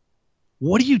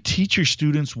 What do you teach your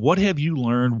students? What have you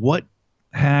learned? What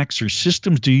hacks or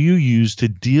systems do you use to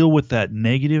deal with that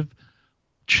negative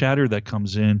chatter that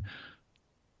comes in,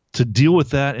 to deal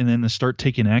with that and then to start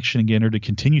taking action again or to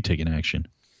continue taking action?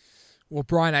 Well,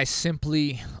 Brian, I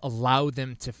simply allow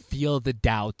them to feel the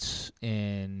doubt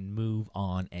and move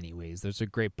on anyways. There's a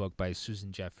great book by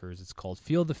Susan Jeffers. It's called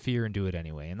Feel the Fear and Do It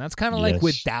Anyway. And that's kind of like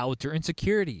with doubt or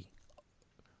insecurity.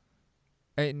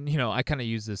 And, I kind of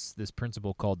use this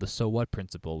principle called the so what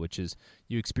principle, which is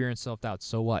you experience self-doubt,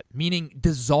 so what? Meaning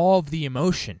dissolve the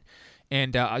emotion.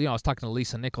 And, I was talking to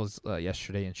Lisa Nichols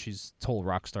yesterday, and she's total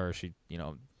rock star. She,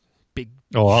 big.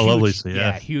 Oh, I love huge, Lisa,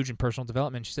 yeah. Huge in personal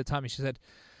development. She said, Tommy,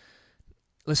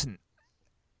 listen,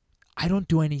 I don't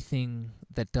do anything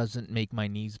that doesn't make my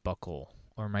knees buckle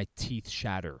or my teeth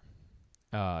shatter.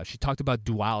 She talked about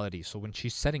duality. So when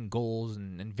she's setting goals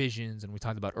and visions, and we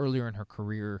talked about earlier in her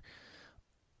career,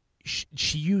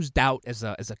 she used doubt as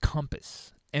a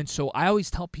compass. And so I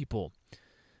always tell people,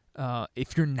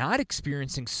 if you're not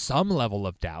experiencing some level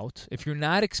of doubt, if you're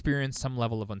not experiencing some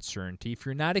level of uncertainty, if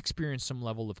you're not experiencing some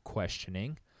level of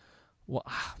questioning, well,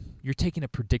 you're taking a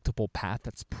predictable path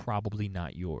that's probably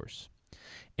not yours.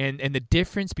 And the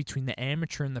difference between the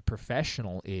amateur and the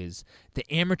professional is the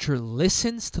amateur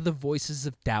listens to the voices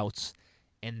of doubts,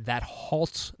 and that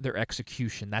halts their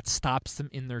execution. That stops them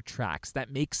in their tracks.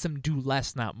 That makes them do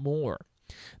less, not more.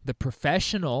 The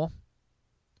professional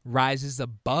rises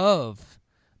above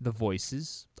the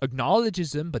voices,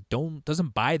 acknowledges them, but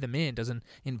doesn't buy them in, doesn't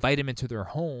invite them into their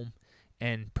home,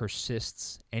 and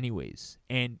persists anyways.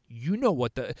 And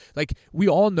we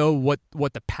all know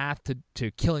what the path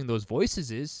to killing those voices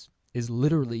is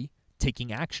literally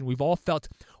taking action. We've all felt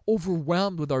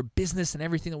overwhelmed with our business and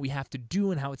everything that we have to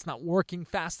do and how it's not working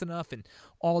fast enough and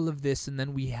all of this. And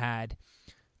then we had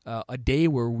a day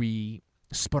where we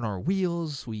spun our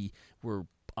wheels. We were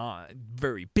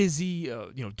very busy,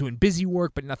 doing busy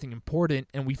work, but nothing important.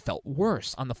 And we felt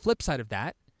worse. On the flip side of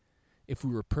that, if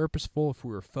we were purposeful, if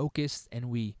we were focused, and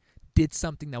we did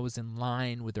something that was in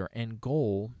line with our end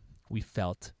goal, we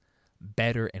felt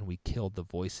better and we killed the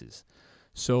voices.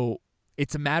 So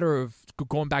it's a matter of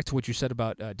going back to what you said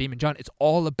about Daymond John. It's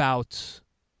all about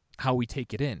how we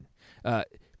take it in. And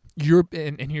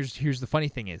here's the funny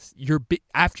thing is,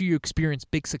 after you experience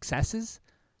big successes,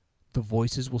 the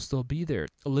voices will still be there.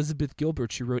 Elizabeth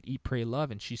Gilbert, she wrote Eat, Pray, Love,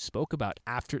 and she spoke about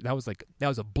that was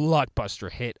a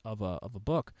blockbuster hit of a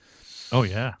book. Oh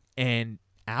yeah. And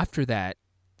after that,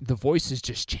 the voices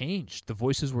just changed. The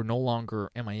voices were no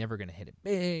longer, am I ever going to hit it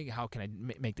big? How can I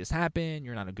make this happen?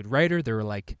 You're not a good writer. They were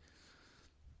like,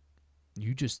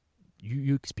 you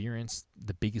experienced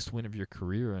the biggest win of your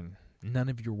career, and none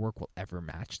of your work will ever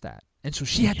match that. And so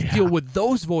she had to deal with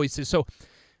those voices. So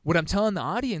what I'm telling the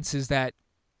audience is that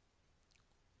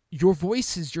your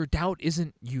voices, your doubt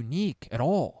isn't unique at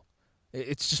all.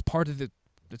 It's just part of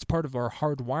our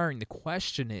hardwiring. The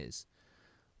question is,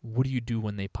 what do you do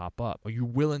when they pop up? Are you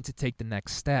willing to take the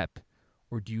next step,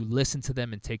 or do you listen to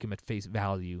them and take them at face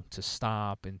value to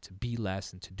stop and to be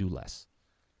less and to do less?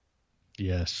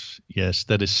 Yes,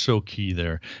 that is so key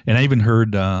there. And I even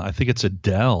heard, I think it's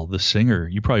Adele, the singer.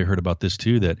 You probably heard about this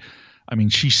too. That, I mean,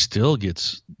 she still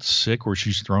gets sick where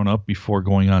she's thrown up before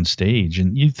going on stage.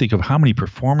 And you think of how many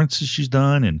performances she's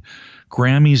done and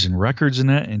Grammys and records and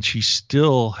that, and she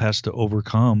still has to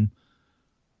overcome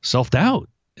self doubt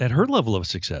at her level of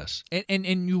success. And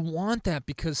you want that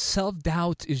because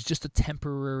self-doubt is just a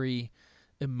temporary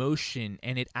emotion,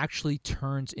 and it actually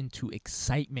turns into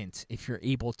excitement if you're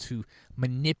able to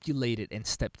manipulate it and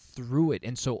step through it.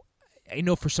 And so I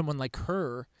know for someone like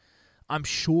her, I'm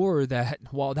sure that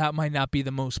while that might not be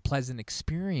the most pleasant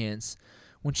experience,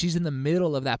 when she's in the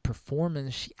middle of that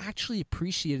performance, she actually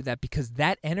appreciated that because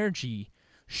that energy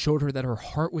showed her that her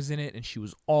heart was in it and she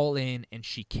was all in and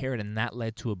she cared, and that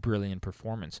led to a brilliant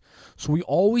performance. So we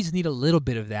always need a little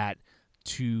bit of that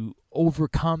to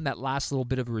overcome that last little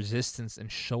bit of resistance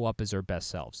and show up as our best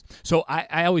selves. So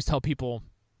I always tell people,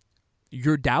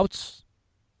 your doubts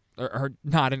are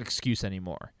not an excuse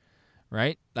anymore,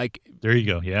 right? Like, there you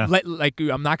go. Yeah.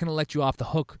 I'm not going to let you off the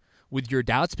hook with your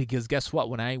doubts, because guess what?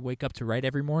 When I wake up to write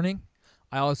every morning,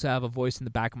 I also have a voice in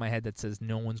the back of my head that says,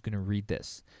 no one's going to read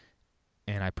this.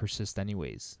 And I persist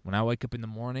anyways. When I wake up in the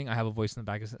morning, I have a voice in the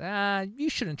back that says, you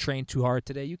shouldn't train too hard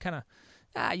today. You kind of,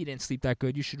 you didn't sleep that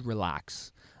good. You should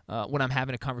relax. When I'm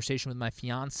having a conversation with my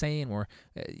fiance and we're,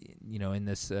 in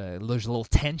this, there's a little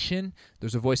tension,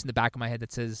 there's a voice in the back of my head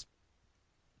that says,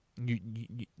 you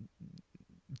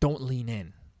don't lean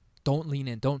in. Don't lean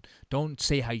in. Don't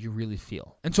say how you really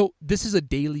feel. And so this is a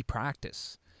daily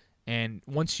practice. And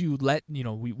once you let,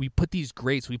 we put these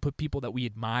greats, we put people that we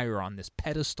admire on this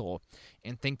pedestal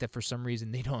and think that for some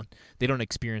reason they don't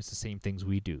experience the same things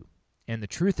we do. And the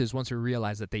truth is, once we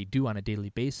realize that they do on a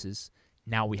daily basis,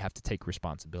 now we have to take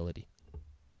responsibility.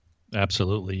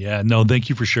 Absolutely. Yeah. No, thank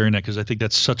you for sharing that, because I think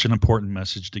that's such an important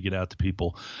message to get out to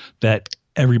people, that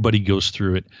everybody goes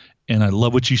through it. And I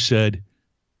love what you said.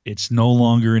 It's no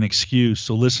longer an excuse.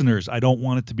 So listeners, I don't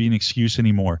want it to be an excuse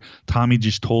anymore. Tommy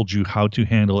just told you how to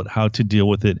handle it, how to deal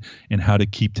with it, and how to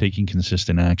keep taking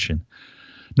consistent action.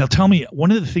 Now tell me,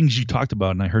 one of the things you talked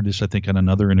about, and I heard this, I think, on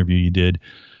another interview you did,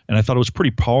 and I thought it was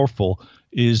pretty powerful,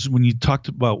 is when you talked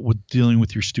about with dealing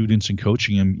with your students and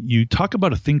coaching them, you talk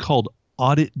about a thing called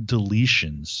audit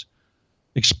deletions.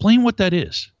 Explain what that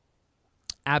is.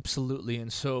 Absolutely.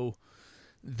 And so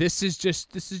this is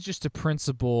just a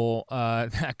principle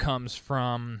that comes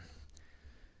from,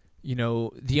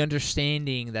 the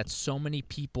understanding that so many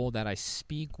people that I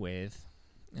speak with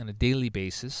on a daily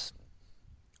basis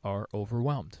are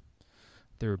overwhelmed.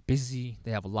 They're busy. They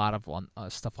have a lot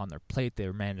of stuff on their plate.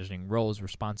 They're managing roles,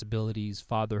 responsibilities,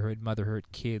 fatherhood, motherhood,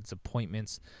 kids,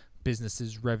 appointments,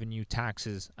 businesses, revenue,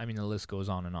 taxes. I mean, the list goes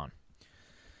on and on.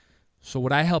 So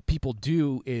what I help people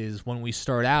do is, when we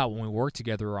start out, when we work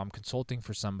together, or I'm consulting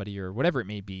for somebody or whatever it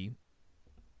may be,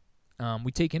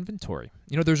 we take inventory.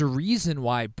 There's a reason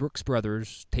why Brooks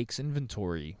Brothers takes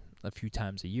inventory a few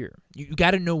times a year. You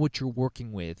got to know what you're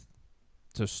working with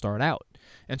to start out.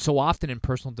 And so often in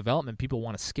personal development, people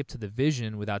want to skip to the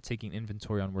vision without taking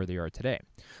inventory on where they are today.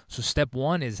 So step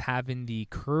one is having the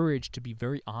courage to be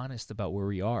very honest about where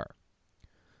we are.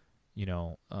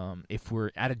 If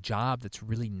we're at a job that's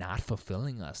really not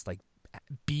fulfilling us, like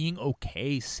being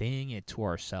okay saying it to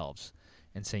ourselves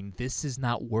and saying, this is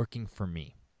not working for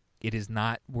me. It is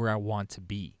not where I want to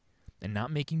be. And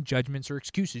not making judgments or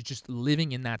excuses, just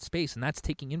living in that space. And that's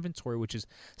taking inventory, which is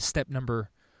step number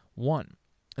one.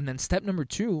 And then step number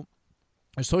two,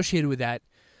 associated with that,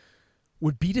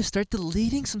 would be to start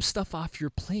deleting some stuff off your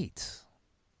plate.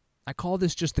 I call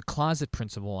this just the closet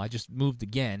principle. I just moved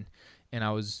again. And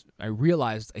I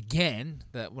realized again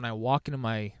that when I walk into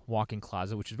my walk-in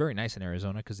closet, which is very nice in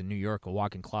Arizona, because in New York, a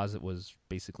walk-in closet was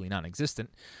basically non-existent.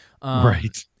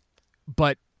 Right.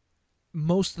 But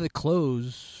most of the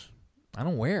clothes I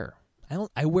don't wear.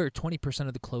 I wear 20%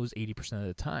 of the clothes 80% of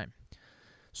the time.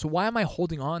 So why am I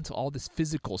holding on to all this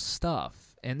physical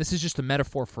stuff? And this is just a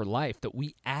metaphor for life, that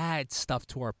we add stuff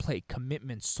to our plate: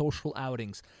 commitments, social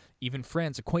outings, even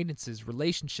friends, acquaintances,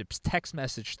 relationships, text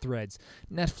message threads,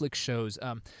 Netflix shows,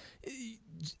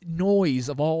 noise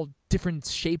of all different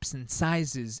shapes and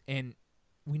sizes. And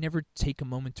we never take a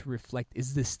moment to reflect,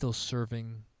 is this still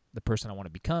serving the person I want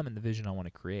to become and the vision I want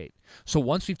to create? So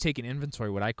once we've taken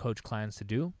inventory, what I coach clients to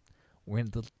do, we're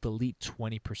going to delete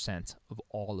 20% of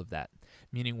all of that.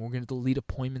 Meaning we're going to delete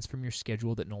appointments from your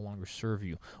schedule that no longer serve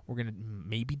you. We're going to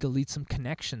maybe delete some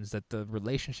connections that the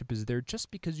relationship is there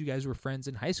just because you guys were friends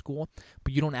in high school,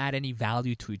 but you don't add any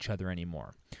value to each other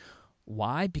anymore.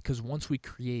 Why? Because once we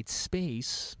create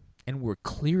space and we're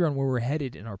clear on where we're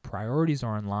headed and our priorities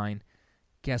are in line,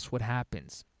 guess what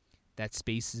happens? that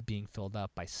space is being filled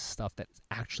up by stuff that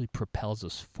actually propels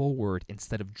us forward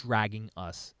instead of dragging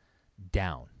us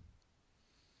down.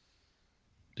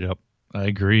 Yep, I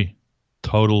agree.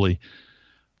 Totally.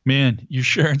 Man, you're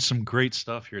sharing some great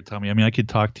stuff here, Tommy. I mean, I could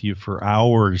talk to you for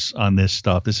hours on this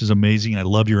stuff. This is amazing. I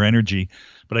love your energy,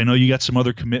 but I know you got some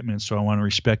other commitments, so I want to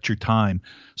respect your time.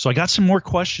 So I got some more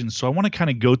questions. So I want to kind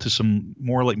of go to some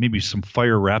more like maybe some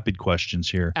fire rapid questions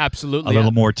here. Absolutely. A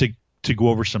little more to go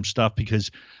over some stuff because,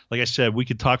 like I said, we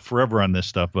could talk forever on this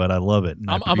stuff, but I love it.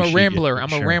 I'm a rambler.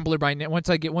 I'm a rambler by now.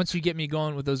 Once you get me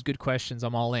going with those good questions,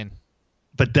 I'm all in.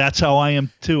 But that's how I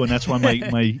am too, and that's why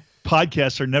my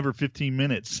podcasts are never 15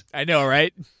 minutes. I know,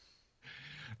 right?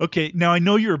 Okay, now I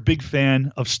know you're a big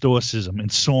fan of Stoicism,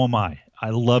 and so am I. I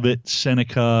love it,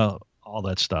 Seneca, all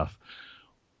that stuff.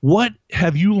 What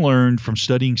have you learned from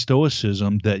studying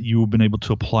Stoicism that you have been able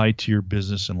to apply to your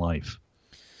business and life?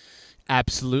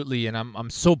 Absolutely, and I'm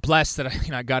so blessed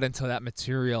that I got into that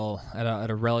material at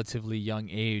a relatively young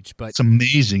age. But it's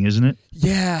amazing, isn't it?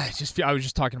 Yeah, I was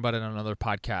just talking about it on another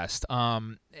podcast.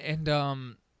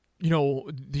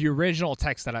 The original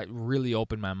text that really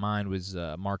opened my mind was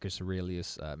Marcus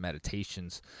Aurelius'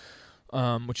 Meditations,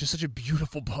 which is such a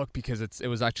beautiful book because it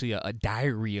was actually a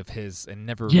diary of his and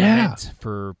never meant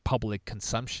for public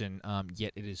consumption.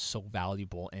 Yet it is so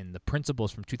valuable, and the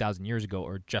principles from 2,000 years ago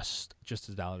are just as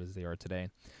valid as they are today.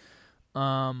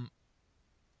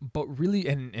 But really,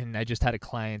 and I just had a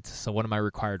client, so one of my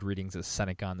required readings is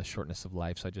Seneca on the Shortness of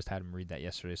Life, so I just had him read that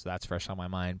yesterday, so that's fresh on my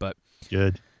mind. But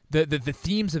good. The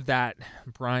themes of that,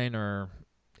 Brian, are,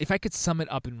 if I could sum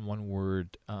it up in one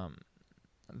word,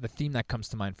 the theme that comes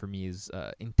to mind for me is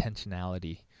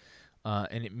intentionality,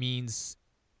 and it means,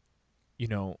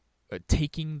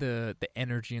 taking the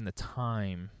energy and the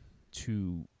time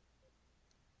to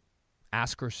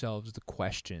ask ourselves the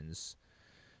questions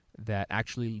that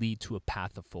actually lead to a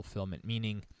path of fulfillment,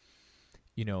 meaning,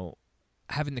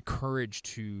 having the courage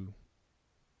to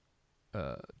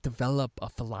develop a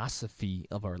philosophy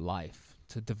of our life,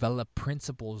 to develop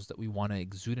principles that we want to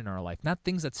exude in our life, not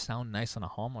things that sound nice on a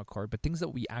Hallmark card, but things that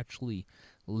we actually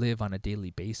live on a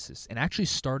daily basis, and actually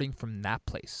starting from that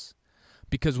place.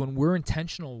 Because when we're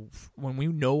intentional, when we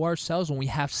know ourselves, when we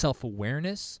have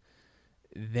self-awareness,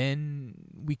 then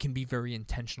we can be very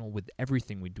intentional with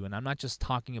everything we do. And I'm not just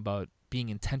talking about being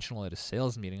intentional at a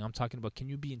sales meeting. I'm talking about, can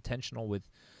you be intentional with,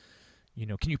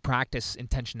 can you practice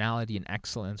intentionality and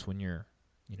excellence when you're,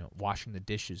 washing the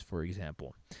dishes, for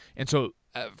example? And so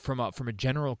from a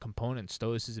general component,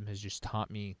 Stoicism has just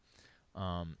taught me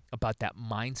about that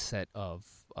mindset of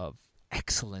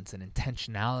excellence and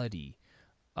intentionality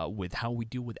with how we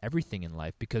deal with everything in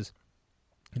life. Because,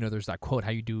 there's that quote,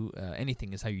 how you do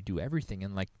anything is how you do everything.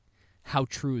 And, how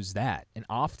true is that? And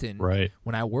often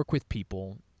when I work with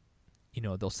people,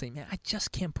 they'll say, man, I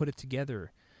just can't put it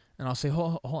together. And I'll say,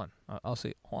 hold on. I'll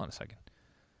say, hold on a second.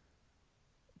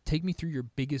 Take me through your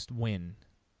biggest win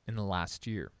in the last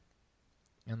year.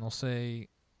 And they'll say,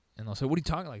 what are you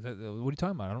talking What are you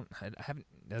talking about? I haven't.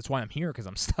 That's why I'm here, because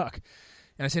I'm stuck.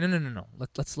 And I say, no.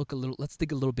 Let's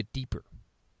dig a little bit deeper.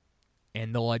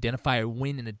 And they'll identify a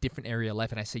win in a different area of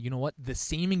life. And I say, you know what? The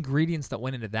same ingredients that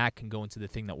went into that can go into the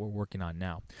thing that we're working on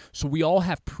now. So we all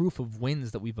have proof of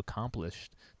wins that we've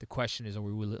accomplished. The question is, are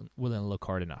we willing to look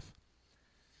hard enough?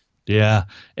 Yeah,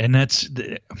 and that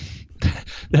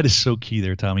is so key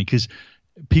there, Tommy, because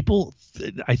people,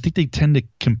 I think they tend to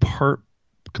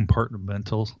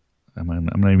compartmentalize. I'm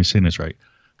not even saying this right.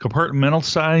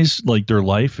 Compartmentalize like their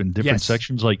life in different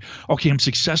sections. Like, okay, I'm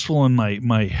successful in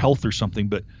my health or something,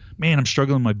 but man, I'm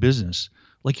struggling in my business.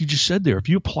 Like you just said there, if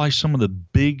you apply some of the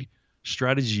big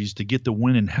strategies to get the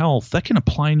win in health, that can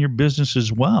apply in your business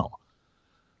as well.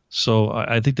 So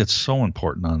I think that's so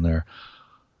important on there.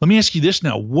 Let me ask you this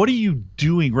now. What are you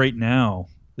doing right now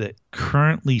that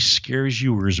currently scares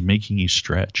you or is making you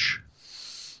stretch?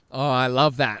 Oh, I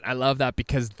love that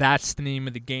because that's the name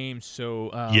of the game.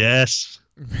 So yes.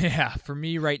 Yeah, for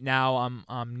me right now,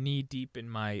 I'm knee deep in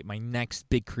my next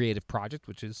big creative project,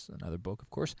 which is another book, of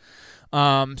course.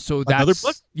 So that's another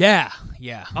book. Yeah.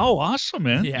 Oh, awesome,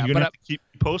 man! Yeah, you're gonna have to keep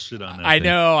posted on that. I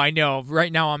know.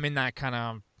 Right now, I'm in that kind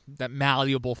of that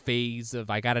malleable phase of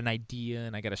I got an idea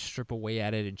and I got to strip away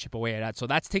at it and chip away at it. So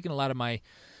that's taken a lot of my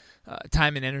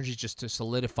time and energy just to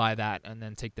solidify that and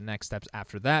then take the next steps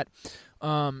after that.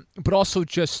 But also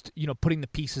just, putting the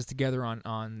pieces together on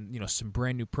some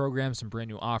brand new programs, some brand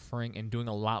new offering, and doing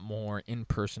a lot more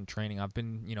in-person training. I've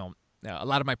been, a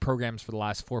lot of my programs for the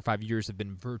last 4 or 5 years have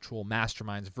been virtual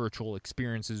masterminds, virtual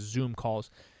experiences, Zoom calls,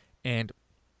 and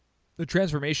the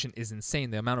transformation is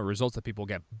insane, the amount of results that people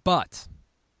get. But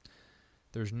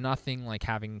There's nothing like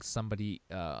having somebody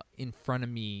in front of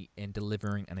me and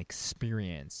delivering an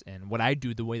experience. And what I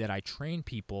do, the way that I train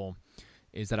people,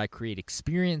 is that I create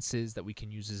experiences that we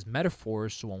can use as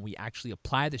metaphors, so when we actually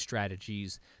apply the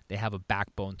strategies, they have a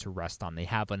backbone to rest on. They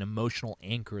have an emotional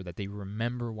anchor that they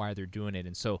remember why they're doing it.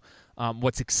 And so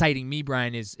what's exciting me,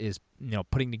 Brian, is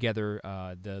putting together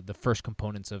the first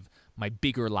components of my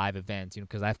bigger live events,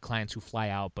 because I have clients who fly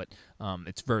out, but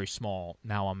it's very small.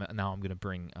 Now I'm going to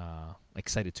bring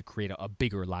excited to create a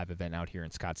bigger live event out here in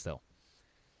Scottsdale.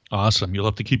 Awesome. You'll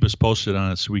have to keep us posted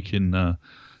on it so we can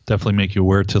definitely make you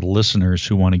aware to the listeners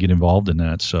who want to get involved in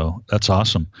that. So that's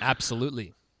awesome.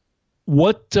 Absolutely.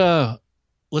 Let's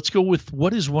go with,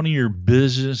 what is one of your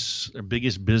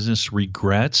biggest business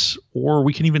regrets, or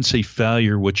we can even say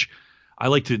failure, which I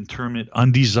like to term it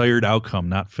undesired outcome,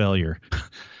 not failure.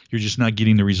 You're just not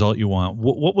getting the result you want.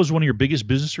 What was one of your biggest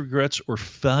business regrets or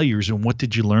failures, and what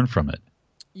did you learn from it?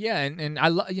 Yeah, and I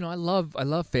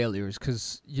love failures,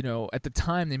 because at the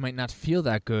time they might not feel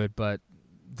that good, but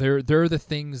they're the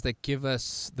things that give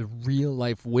us the real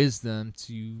life wisdom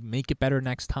to make it better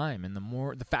next time. And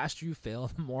the faster you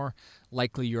fail, the more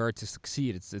likely you are to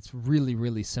succeed. It's really,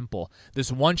 really simple.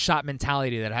 This one shot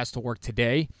mentality that has to work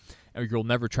today, or you'll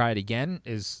never try it again,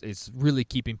 is really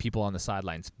keeping people on the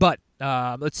sidelines. But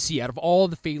let's see. Out of all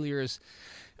the failures,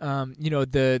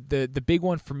 the big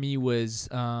one for me was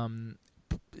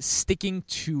sticking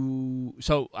to.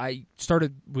 So I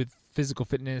started with physical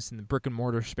fitness in the brick and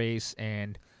mortar space,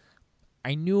 and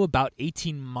I knew about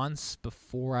 18 months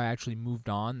before I actually moved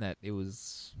on that it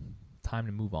was time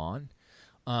to move on.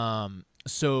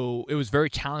 So it was very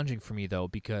challenging for me, though,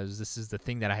 because this is the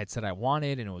thing that I had said I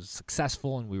wanted, and it was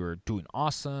successful, and we were doing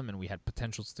awesome, and we had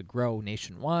potentials to grow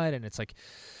nationwide. And it's like,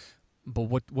 but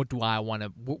what do I want to?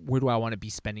 Where do I want to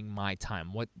be spending my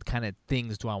time? What kind of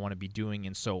things do I want to be doing?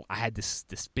 And so I had this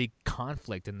big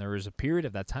conflict, and there was a period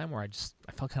of that time where I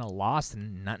felt kind of lost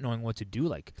and not knowing what to do.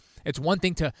 Like, it's one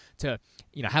thing to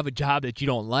have a job that you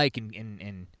don't like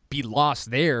and be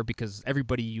lost there, because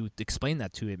everybody you explain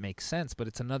that to, it makes sense. But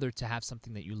it's another to have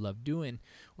something that you love doing,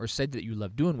 or said that you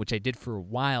love doing, which I did for a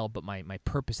while, but my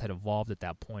purpose had evolved at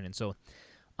that point. And so.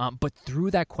 But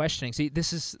through that questioning, see,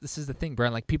 this is the thing,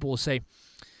 Brian. Like, people will say,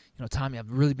 Tommy,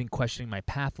 I've really been questioning my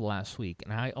path the last week,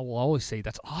 and I will always say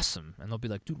that's awesome, and they'll be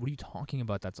like, dude, what are you talking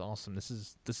about? That's awesome. This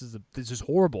is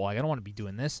horrible. Like, I don't want to be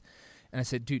doing this. And I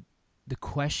said, dude, the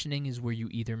questioning is where you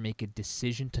either make a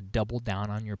decision to double down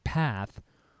on your path,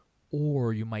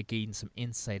 or you might gain some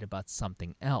insight about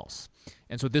something else.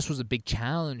 And so this was a big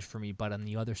challenge for me. But on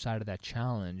the other side of that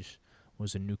challenge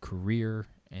was a new career,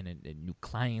 and new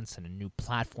clients, and a new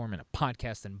platform, and a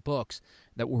podcast, and books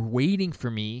that were waiting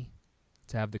for me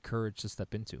to have the courage to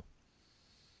step into.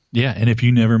 Yeah, and if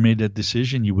you never made that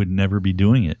decision, you would never be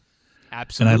doing it.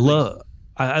 Absolutely. And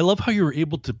I love how you were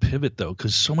able to pivot, though,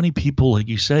 because so many people, like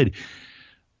you said,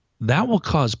 that will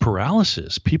cause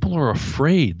paralysis. People are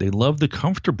afraid. They love the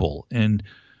comfortable. And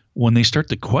when they start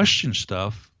to question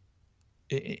stuff,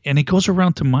 and it goes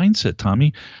around to mindset,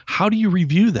 Tommy. How do you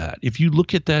review that? If you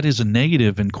look at that as a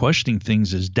negative and questioning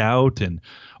things as doubt and,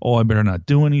 I better not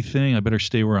do anything, I better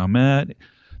stay where I'm at.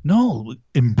 No,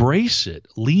 embrace it,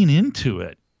 lean into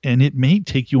it, and it may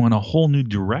take you on a whole new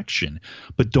direction.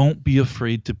 But don't be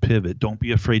afraid to pivot. Don't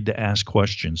be afraid to ask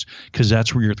questions, because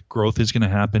that's where your growth is going to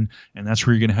happen, and that's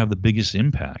where you're going to have the biggest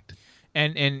impact.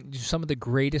 And some of the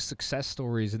greatest success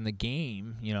stories in the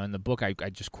game, in the book, I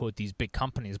just quote these big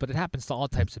companies, but it happens to all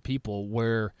types of people,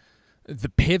 where the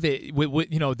pivot,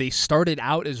 they started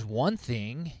out as one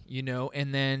thing,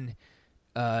 and then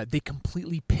they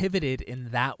completely pivoted, and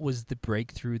that was the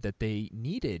breakthrough that they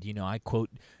needed. I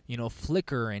quote,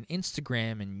 Flickr and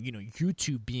Instagram and,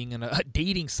 YouTube being a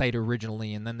dating site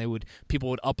originally, and then people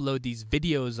would upload these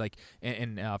videos like,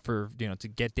 and for, to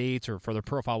get dates or for their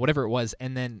profile, whatever it was.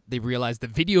 And then they realized the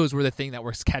videos were the thing that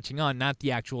was catching on, not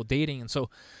the actual dating. And so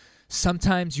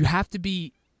sometimes you have to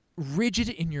be rigid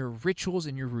in your rituals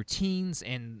and your routines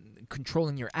and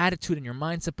controlling your attitude and your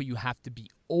mindset, but you have to be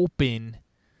open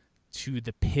to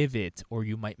the pivot, or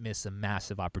you might miss a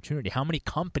massive opportunity. How many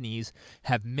companies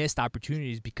have missed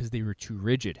opportunities because they were too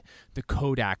rigid? The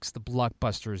Kodaks, the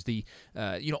Blockbusters, the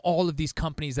all of these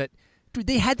companies that, dude,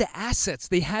 they had the assets,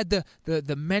 they had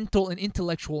the mental and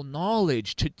intellectual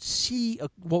knowledge to see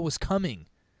what was coming,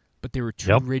 but they were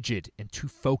too rigid and too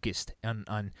focused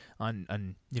on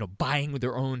buying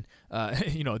their own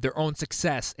their own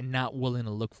success, and not willing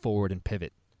to look forward and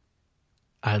pivot.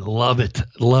 I love it.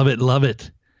 Love it. Love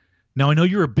it. Now, I know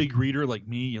you're a big reader like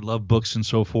me. You love books and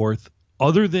so forth.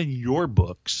 Other than your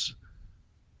books,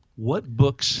 what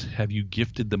books have you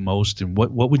gifted the most, and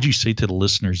what would you say to the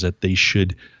listeners that they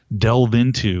should delve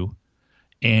into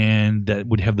and that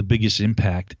would have the biggest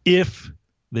impact if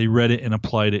they read it and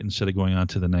applied it instead of going on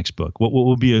to the next book? What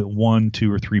would be a 1,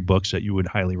 2, or 3 books that you would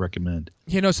highly recommend?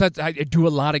 So I do a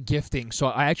lot of gifting. So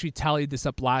I actually tallied this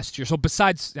up last year. So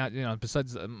besides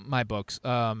my books,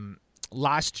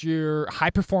 last year, High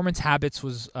Performance Habits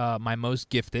was my most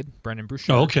gifted, Brendon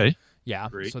Burchard. Oh, okay. Yeah.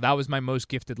 Great. So that was my most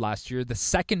gifted last year. The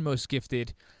second most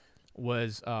gifted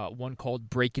was one called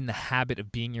Breaking the Habit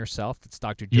of Being Yourself. That's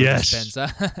Dr. Joe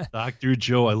Dispenza. Dr.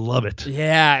 Joe, I love it.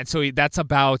 Yeah, and so that's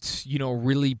about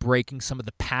really breaking some of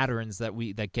the patterns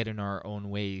that get in our own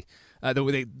way,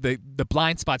 the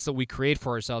blind spots that we create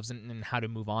for ourselves, and how to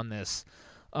move on this.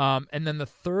 And then the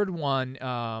third one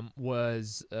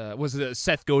was a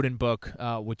Seth Godin book,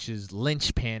 which is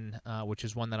Linchpin, which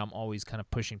is one that I'm always kind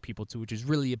of pushing people to, which is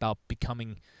really about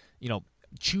becoming,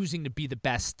 choosing to be the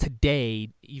best today,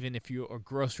 even if you're a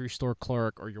grocery store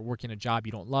clerk or you're working a job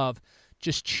you don't love.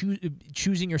 Just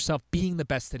choosing yourself, being the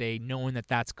best today, knowing that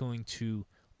that's going to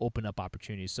open up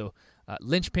opportunities. So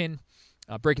Linchpin,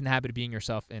 Breaking the Habit of Being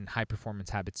Yourself, and High Performance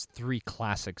Habits, 3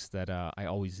 classics that I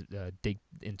always dig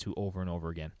into over and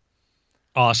over again.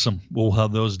 Awesome. We'll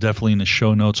have those definitely in the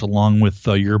show notes along with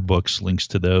your books, links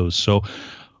to those. So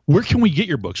where can we get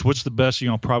your books? What's the best,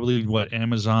 probably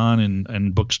Amazon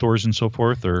and bookstores and so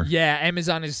forth? Or yeah,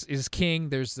 Amazon is king.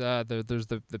 There's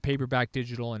the paperback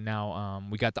digital, and now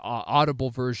we got the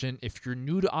Audible version. If you're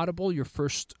new to Audible, your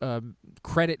first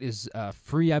credit is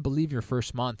free, I believe, your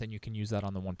first month, and you can use that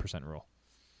on the 1% rule.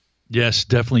 Yes,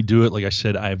 definitely do it. Like I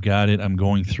said, I've got it. I'm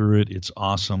going through it. It's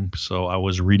awesome. So I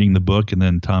was reading the book, and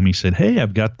then Tommy said, hey,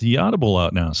 I've got the Audible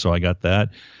out now. So I got that.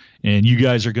 And you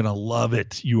guys are going to love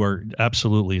it. You are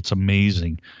absolutely. It's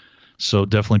amazing. So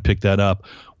definitely pick that up.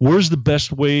 Where's the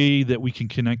best way that we can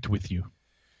connect with you?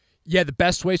 Yeah, the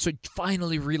best way. So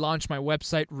finally relaunched my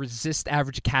website,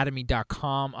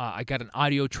 resistaverageacademy.com. I got an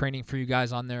audio training for you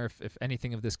guys on there. If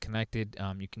anything of this connected,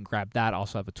 you can grab that.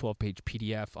 Also have a 12-page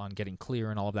PDF on getting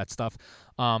clear and all of that stuff.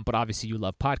 But obviously you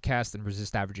love podcasts, and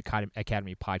Resist Average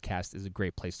Academy podcast is a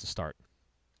great place to start.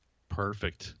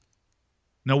 Perfect.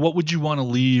 Now, what would you want to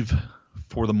leave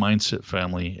for the Mindset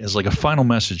family as like a final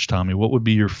message, Tommy? What would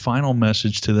be your final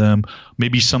message to them?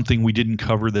 Maybe something we didn't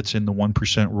cover that's in the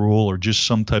 1% rule, or just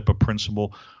some type of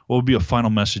principle. What would be a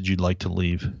final message you'd like to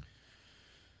leave?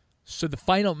 So the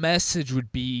final message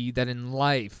would be that in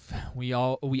life, we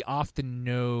often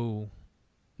know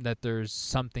that there's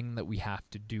something that we have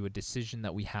to do, a decision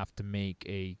that we have to make,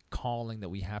 a calling that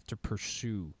we have to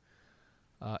pursue.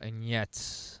 And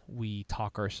yet we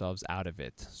talk ourselves out of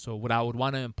it. So what I would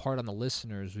want to impart on the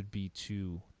listeners would be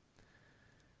to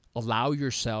allow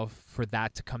yourself for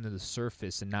that to come to the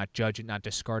surface and not judge it, not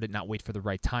discard it, not wait for the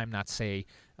right time, not say,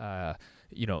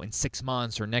 in 6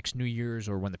 months or next New Year's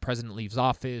or when the president leaves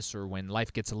office or when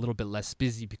life gets a little bit less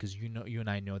busy, because you and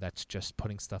I know that's just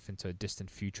putting stuff into a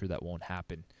distant future that won't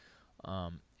happen.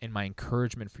 And my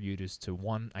encouragement for you is to,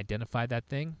 1, identify that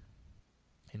thing,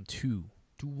 and 2,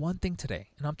 do one thing today.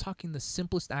 And I'm talking the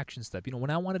simplest action step. When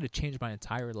I wanted to change my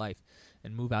entire life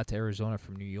and move out to Arizona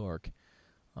from New York,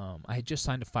 I had just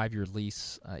signed a 5-year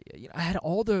lease. I had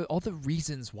all the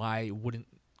reasons why it wouldn't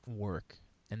work.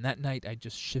 And that night, I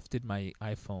just shifted my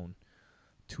iPhone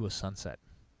to a sunset.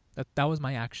 That was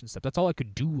my action step. That's all I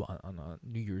could do on a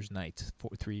New Year's night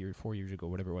 4 years ago,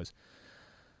 whatever it was.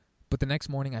 But the next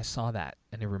morning, I saw that,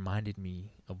 and it reminded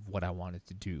me of what I wanted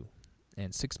to do.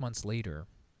 And 6 months later,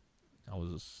 I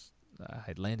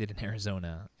landed in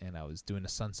Arizona, and I was doing a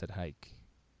sunset hike,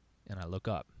 and I look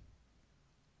up,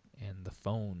 and the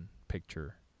phone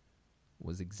picture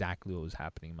was exactly what was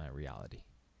happening in my reality.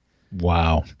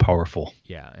 Wow, powerful.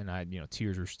 Yeah, and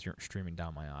tears were streaming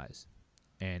down my eyes.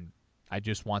 And I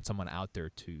just want someone out there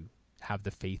to have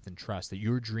the faith and trust that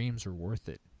your dreams are worth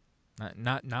it.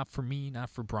 Not for me, not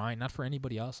for Brian, not for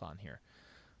anybody else on here,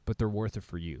 but they're worth it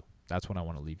for you. That's what I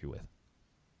want to leave you with.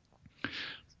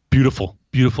 Beautiful,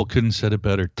 beautiful. Couldn't have said it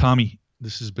better. Tommy,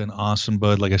 this has been awesome,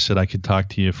 bud. Like I said, I could talk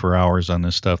to you for hours on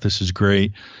this stuff. This is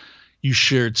great. You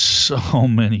shared so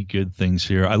many good things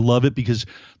here. I love it because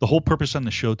the whole purpose on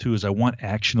the show, too, is I want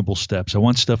actionable steps. I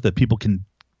want stuff that people can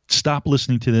stop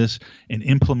listening to this and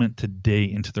implement today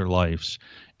into their lives.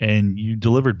 And you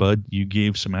delivered, bud. You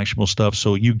gave some actionable stuff.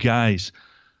 So you guys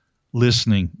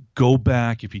listening, go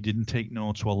back. If you didn't take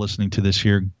notes while listening to this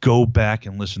here, go back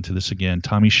and listen to this again.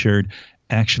 Tommy shared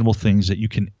actionable things that you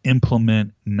can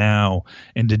implement now.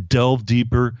 And to delve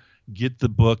deeper, get the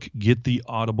book, get the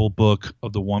Audible book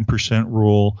of the 1%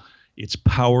 rule. It's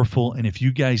powerful. And if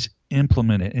you guys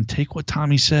implement it and take what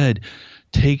Tommy said,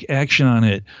 take action on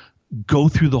it, go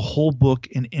through the whole book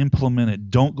and implement it.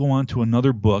 Don't go on to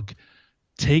another book.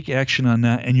 take action on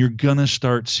that, and you're going to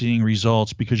start seeing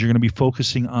results because you're going to be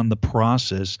focusing on the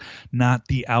process, not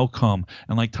the outcome.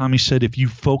 And like Tommy said, if you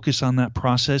focus on that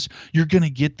process, you're going to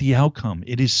get the outcome.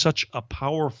 It is such a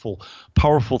powerful,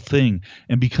 powerful thing.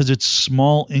 And because it's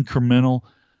small, incremental,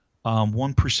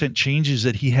 1% changes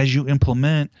that he has you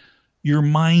implement, your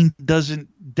mind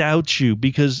doesn't doubt you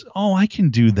because, oh, I can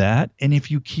do that. And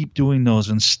if you keep doing those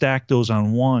and stack those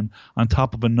on one on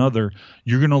top of another,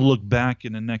 you're going to look back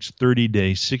in the next 30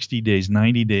 days, 60 days,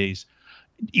 90 days.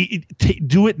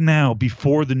 Do it now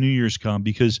before the New Year's come,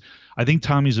 because I think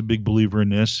Tommy's a big believer in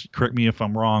this. Correct me if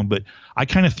I'm wrong, but I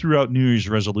kind of threw out New Year's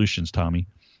resolutions, Tommy.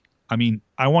 I mean,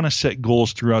 I want to set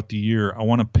goals throughout the year. I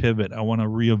want to pivot. I want to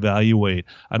reevaluate.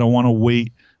 I don't want to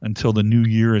wait until the new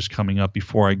year is coming up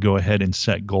before I go ahead and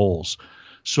set goals.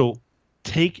 So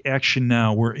take action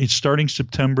now. It's starting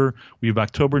September. We have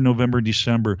October, November,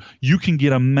 December. You can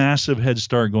get a massive head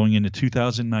start going into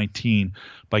 2019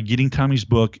 by getting Tommy's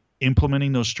book,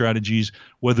 implementing those strategies,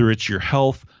 whether it's your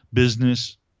health,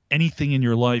 business, anything in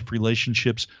your life,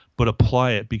 relationships, but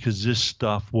apply it because this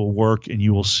stuff will work and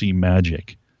you will see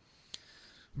magic.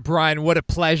 Brian, what a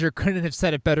pleasure. Couldn't have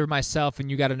said it better myself,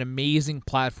 and you got an amazing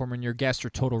platform, and your guests are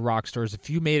total rock stars. If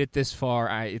you made it this far,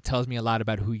 it tells me a lot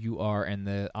about who you are and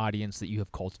the audience that you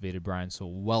have cultivated, Brian, so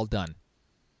well done.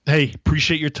 Hey,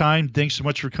 appreciate your time. Thanks so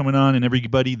much for coming on, and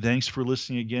everybody, thanks for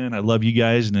listening again. I love you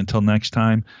guys, and until next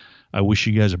time, I wish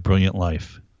you guys a brilliant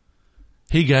life.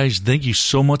 Hey guys, thank you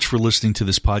so much for listening to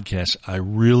this podcast. I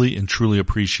really and truly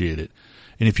appreciate it.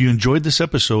 And if you enjoyed this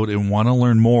episode and want to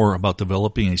learn more about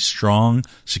developing a strong,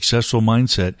 successful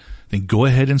mindset, then go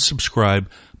ahead and subscribe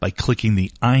by clicking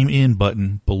the I'm In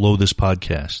button below this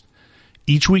podcast.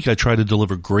 Each week I try to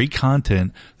deliver great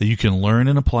content that you can learn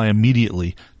and apply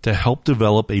immediately to help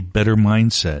develop a better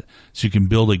mindset so you can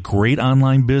build a great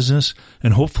online business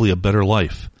and hopefully a better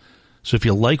life. So if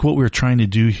you like what we're trying to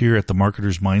do here at The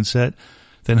Marketer's Mindset,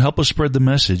 then help us spread the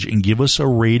message and give us a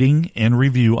rating and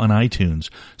review on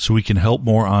iTunes so we can help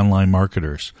more online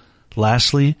marketers.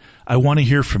 Lastly, I want to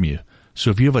hear from you. So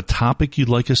if you have a topic you'd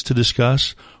like us to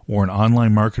discuss or an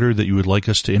online marketer that you would like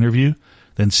us to interview,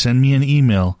 then send me an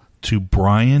email to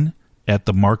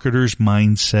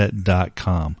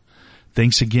brian@themarketersmindset.com.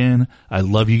 Thanks again. I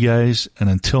love you guys.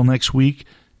 And until next week,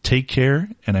 take care,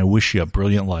 and I wish you a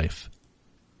brilliant life.